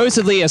was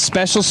supposedly a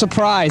special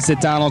surprise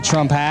that Donald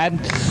Trump had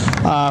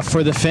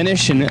for the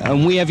finish,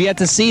 and we have yet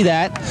to see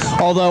that.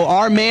 Although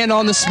our man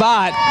on the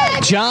spot,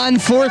 John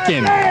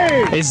Forkin,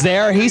 is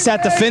there. He's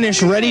at the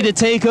finish, ready to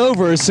take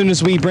over as soon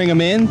as we bring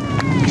him in.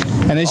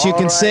 And as you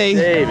can see,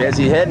 Dave, as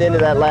he's heading into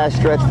that last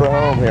stretch for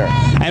home here.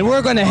 And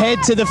we're going to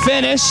head to the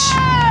finish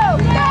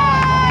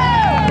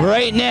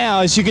right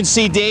now. As you can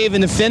see, Dave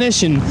in the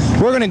finish, and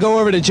we're going to go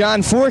over to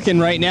John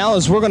Forkin right now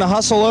as we're going to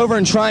hustle over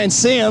and try and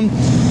see him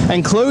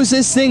and close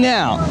this thing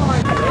out.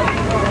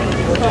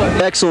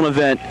 Excellent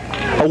event.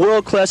 A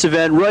world-class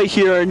event right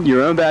here in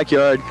your own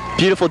backyard.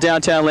 Beautiful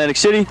downtown Atlantic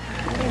City.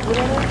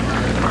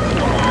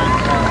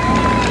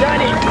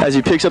 As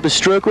he picks up his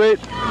stroke rate.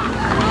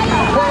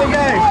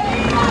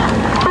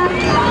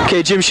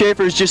 Okay, Jim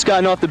Schaefer's just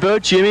gotten off the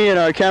boat. Jimmy and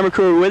our camera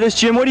crew are with us.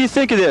 Jim, what do you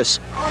think of this?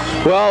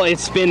 Well,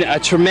 it's been a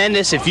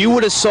tremendous, if you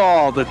would have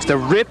saw the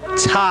rip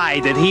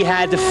tide that he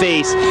had to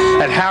face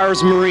at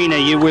Harrah's Marina,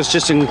 it was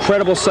just an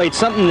incredible sight,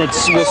 something that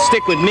will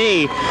stick with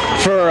me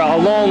for a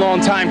long,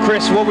 long time.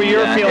 Chris, what were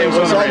your feelings? It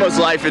was almost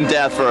life and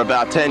death for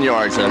about 10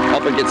 yards, and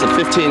up against a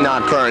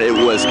 15-knot current. It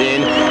was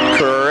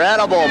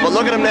incredible. But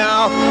look at him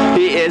now.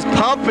 He is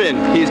pumping.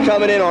 He's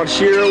coming in on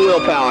sheer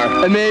willpower.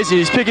 Amazing.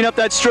 He's picking up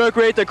that stroke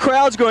rate. The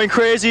crowd's going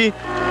crazy.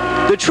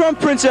 The Trump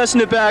Princess in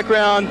the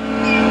background.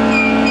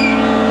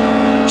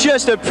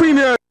 Just a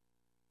premier.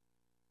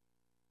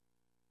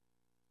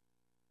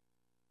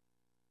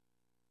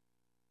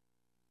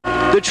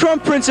 The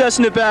Trump Princess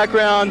in the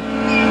background.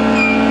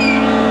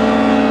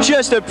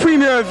 just a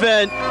premier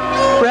event,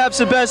 perhaps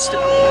the best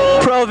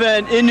pro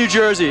event in New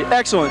Jersey.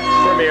 Excellent.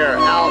 Premier,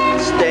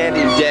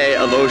 outstanding day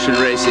of ocean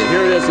racing.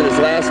 Here it is in his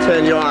last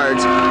 10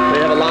 yards. We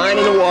have a line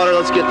in the water.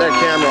 Let's get that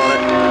camera on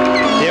it.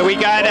 Yeah, we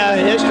got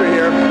history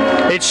here.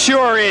 It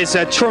sure is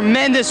a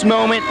tremendous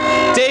moment.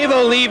 Dave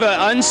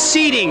Alleva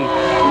unseating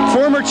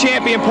former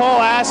champion Paul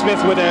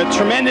Asmuth with a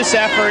tremendous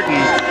effort,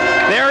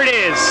 and there it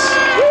is.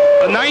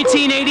 A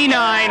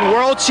 1989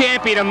 world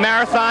champion of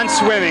marathon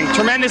swimming.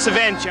 Tremendous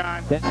event,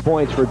 John. 10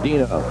 points for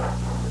Dino.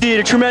 Indeed,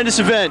 a tremendous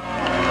event.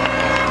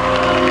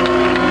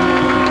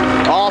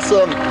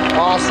 Awesome,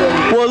 awesome.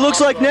 Well, it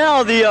looks like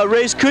now the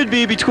race could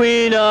be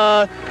between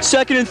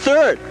second and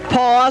third.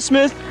 Paul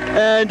Asmuth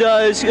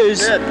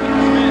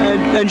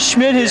and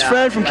Schmidt, his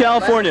friend from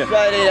California.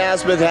 Friday,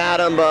 Asmuth had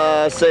him,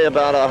 say,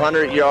 about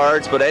 100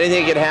 yards, but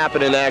anything can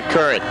happen in that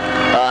current.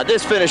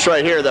 This finish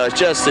right here, though, is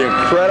just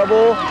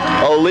incredible.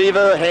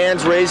 Alleva,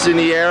 hands raised in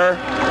the air,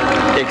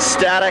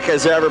 ecstatic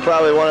as ever,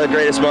 probably one of the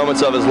greatest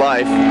moments of his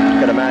life. I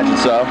can imagine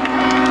so.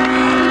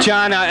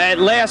 John, at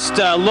last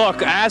look,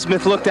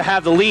 Asmuth looked to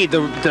have the lead.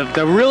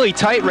 The really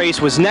tight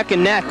race was neck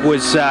and neck,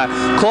 was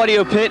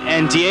Claudio Pitt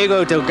and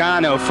Diego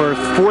Degano for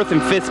 4th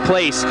and 5th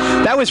place.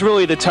 That was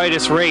really the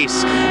tightest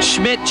race.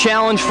 Schmidt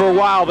challenged for a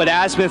while, but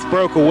Asmuth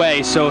broke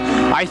away. So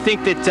I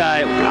think that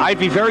I'd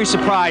be very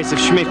surprised if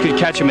Schmidt could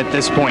catch him at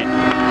this point.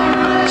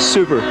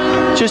 Super.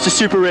 Just a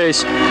super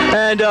race.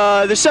 And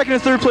the second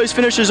and third place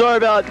finishers are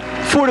about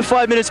 4 to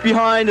 5 minutes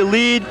behind the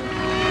lead.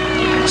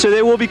 So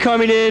they will be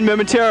coming in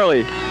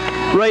momentarily.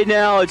 Right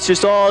now, it's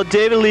just all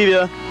David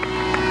Alleva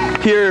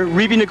here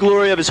reaping the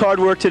glory of his hard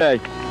work today.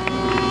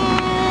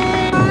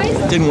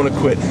 Didn't want to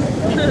quit.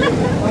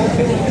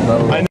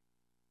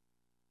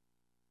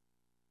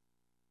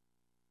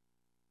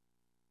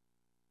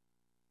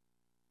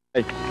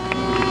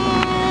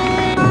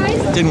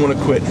 Didn't want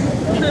to quit.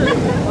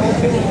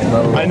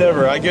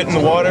 I get in the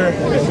water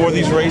before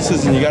these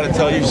races and you got to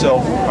tell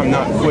yourself, I'm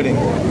not quitting.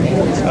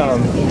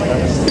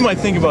 You might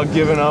think about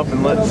giving up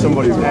and letting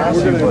somebody pass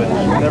you, but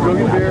never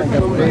will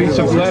happen. You beat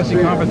some classy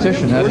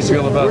competition. How do you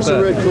feel about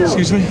that?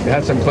 Excuse me? You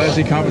had some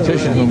classy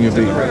competition whom you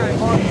beat.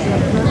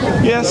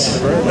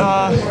 Yes.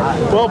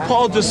 Well,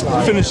 Paul just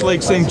finished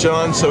Lake St.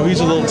 John, so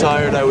he's a little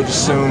tired, I would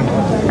assume.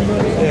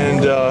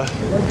 And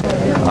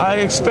I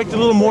expect a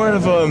little more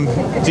of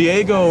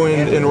Diego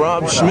and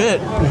Rob Schmidt,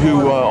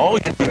 who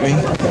always beat me.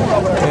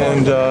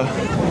 And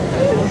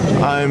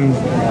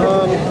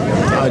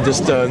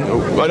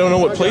I don't know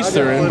what place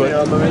they're in,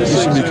 but he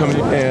should be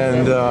coming.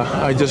 And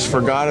I just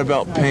forgot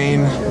about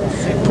pain,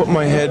 put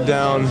my head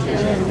down,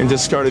 and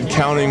just started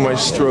counting my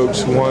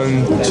strokes.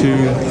 1,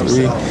 2,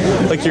 3,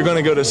 like you're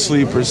gonna go to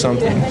sleep or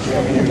something.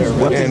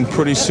 And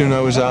pretty soon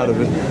I was out of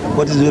it.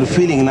 What is your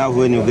feeling now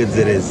when you get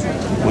the race?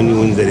 When you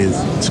win the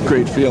race? It's a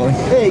great feeling.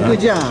 Hey,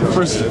 good job.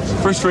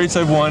 First race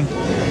I've won.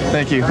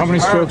 Thank you. How many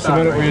strokes a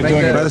minute were you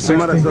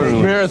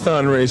doing?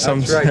 Marathon race,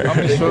 I'm sorry. How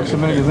many strokes a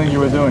minute do you think you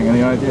were doing?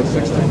 Any idea?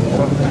 60?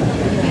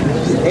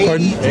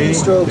 80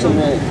 strokes a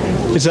minute.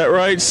 Is that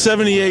right?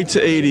 78 to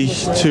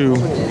 82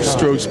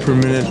 strokes per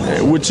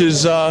minute, which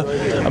is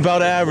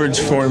about average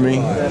for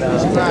me.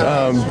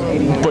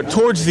 But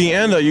towards the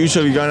end, I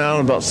usually got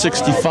out about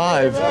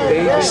 65,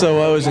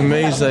 so I was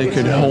amazed I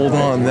could hold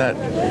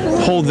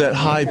that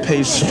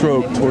high-paced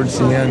stroke towards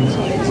the end.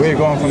 Where are you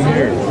going from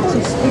here?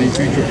 Any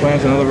future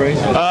plans, another race?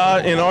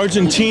 In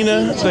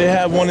Argentina, they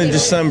have one in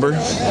December,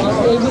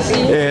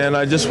 and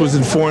I just was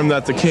informed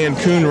that the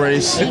Cancun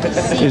race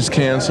is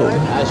canceled.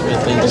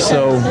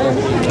 So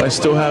I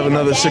still have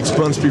another 6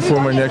 months before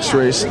my next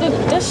race.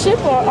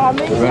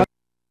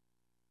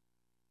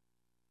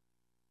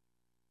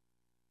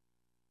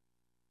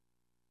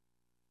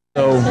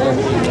 So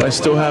I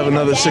still have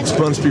another 6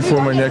 months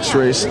before my next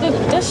race. How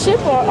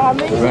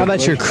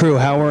about your crew?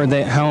 How were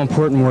they? How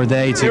important were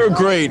they? They were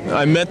great.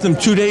 I met them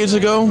 2 days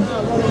ago,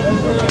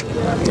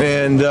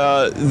 and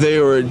they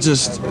were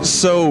just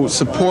so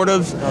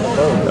supportive.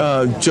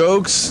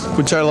 Jokes,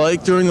 which I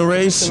like during the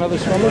race,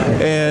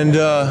 and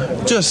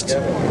just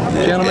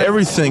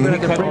everything.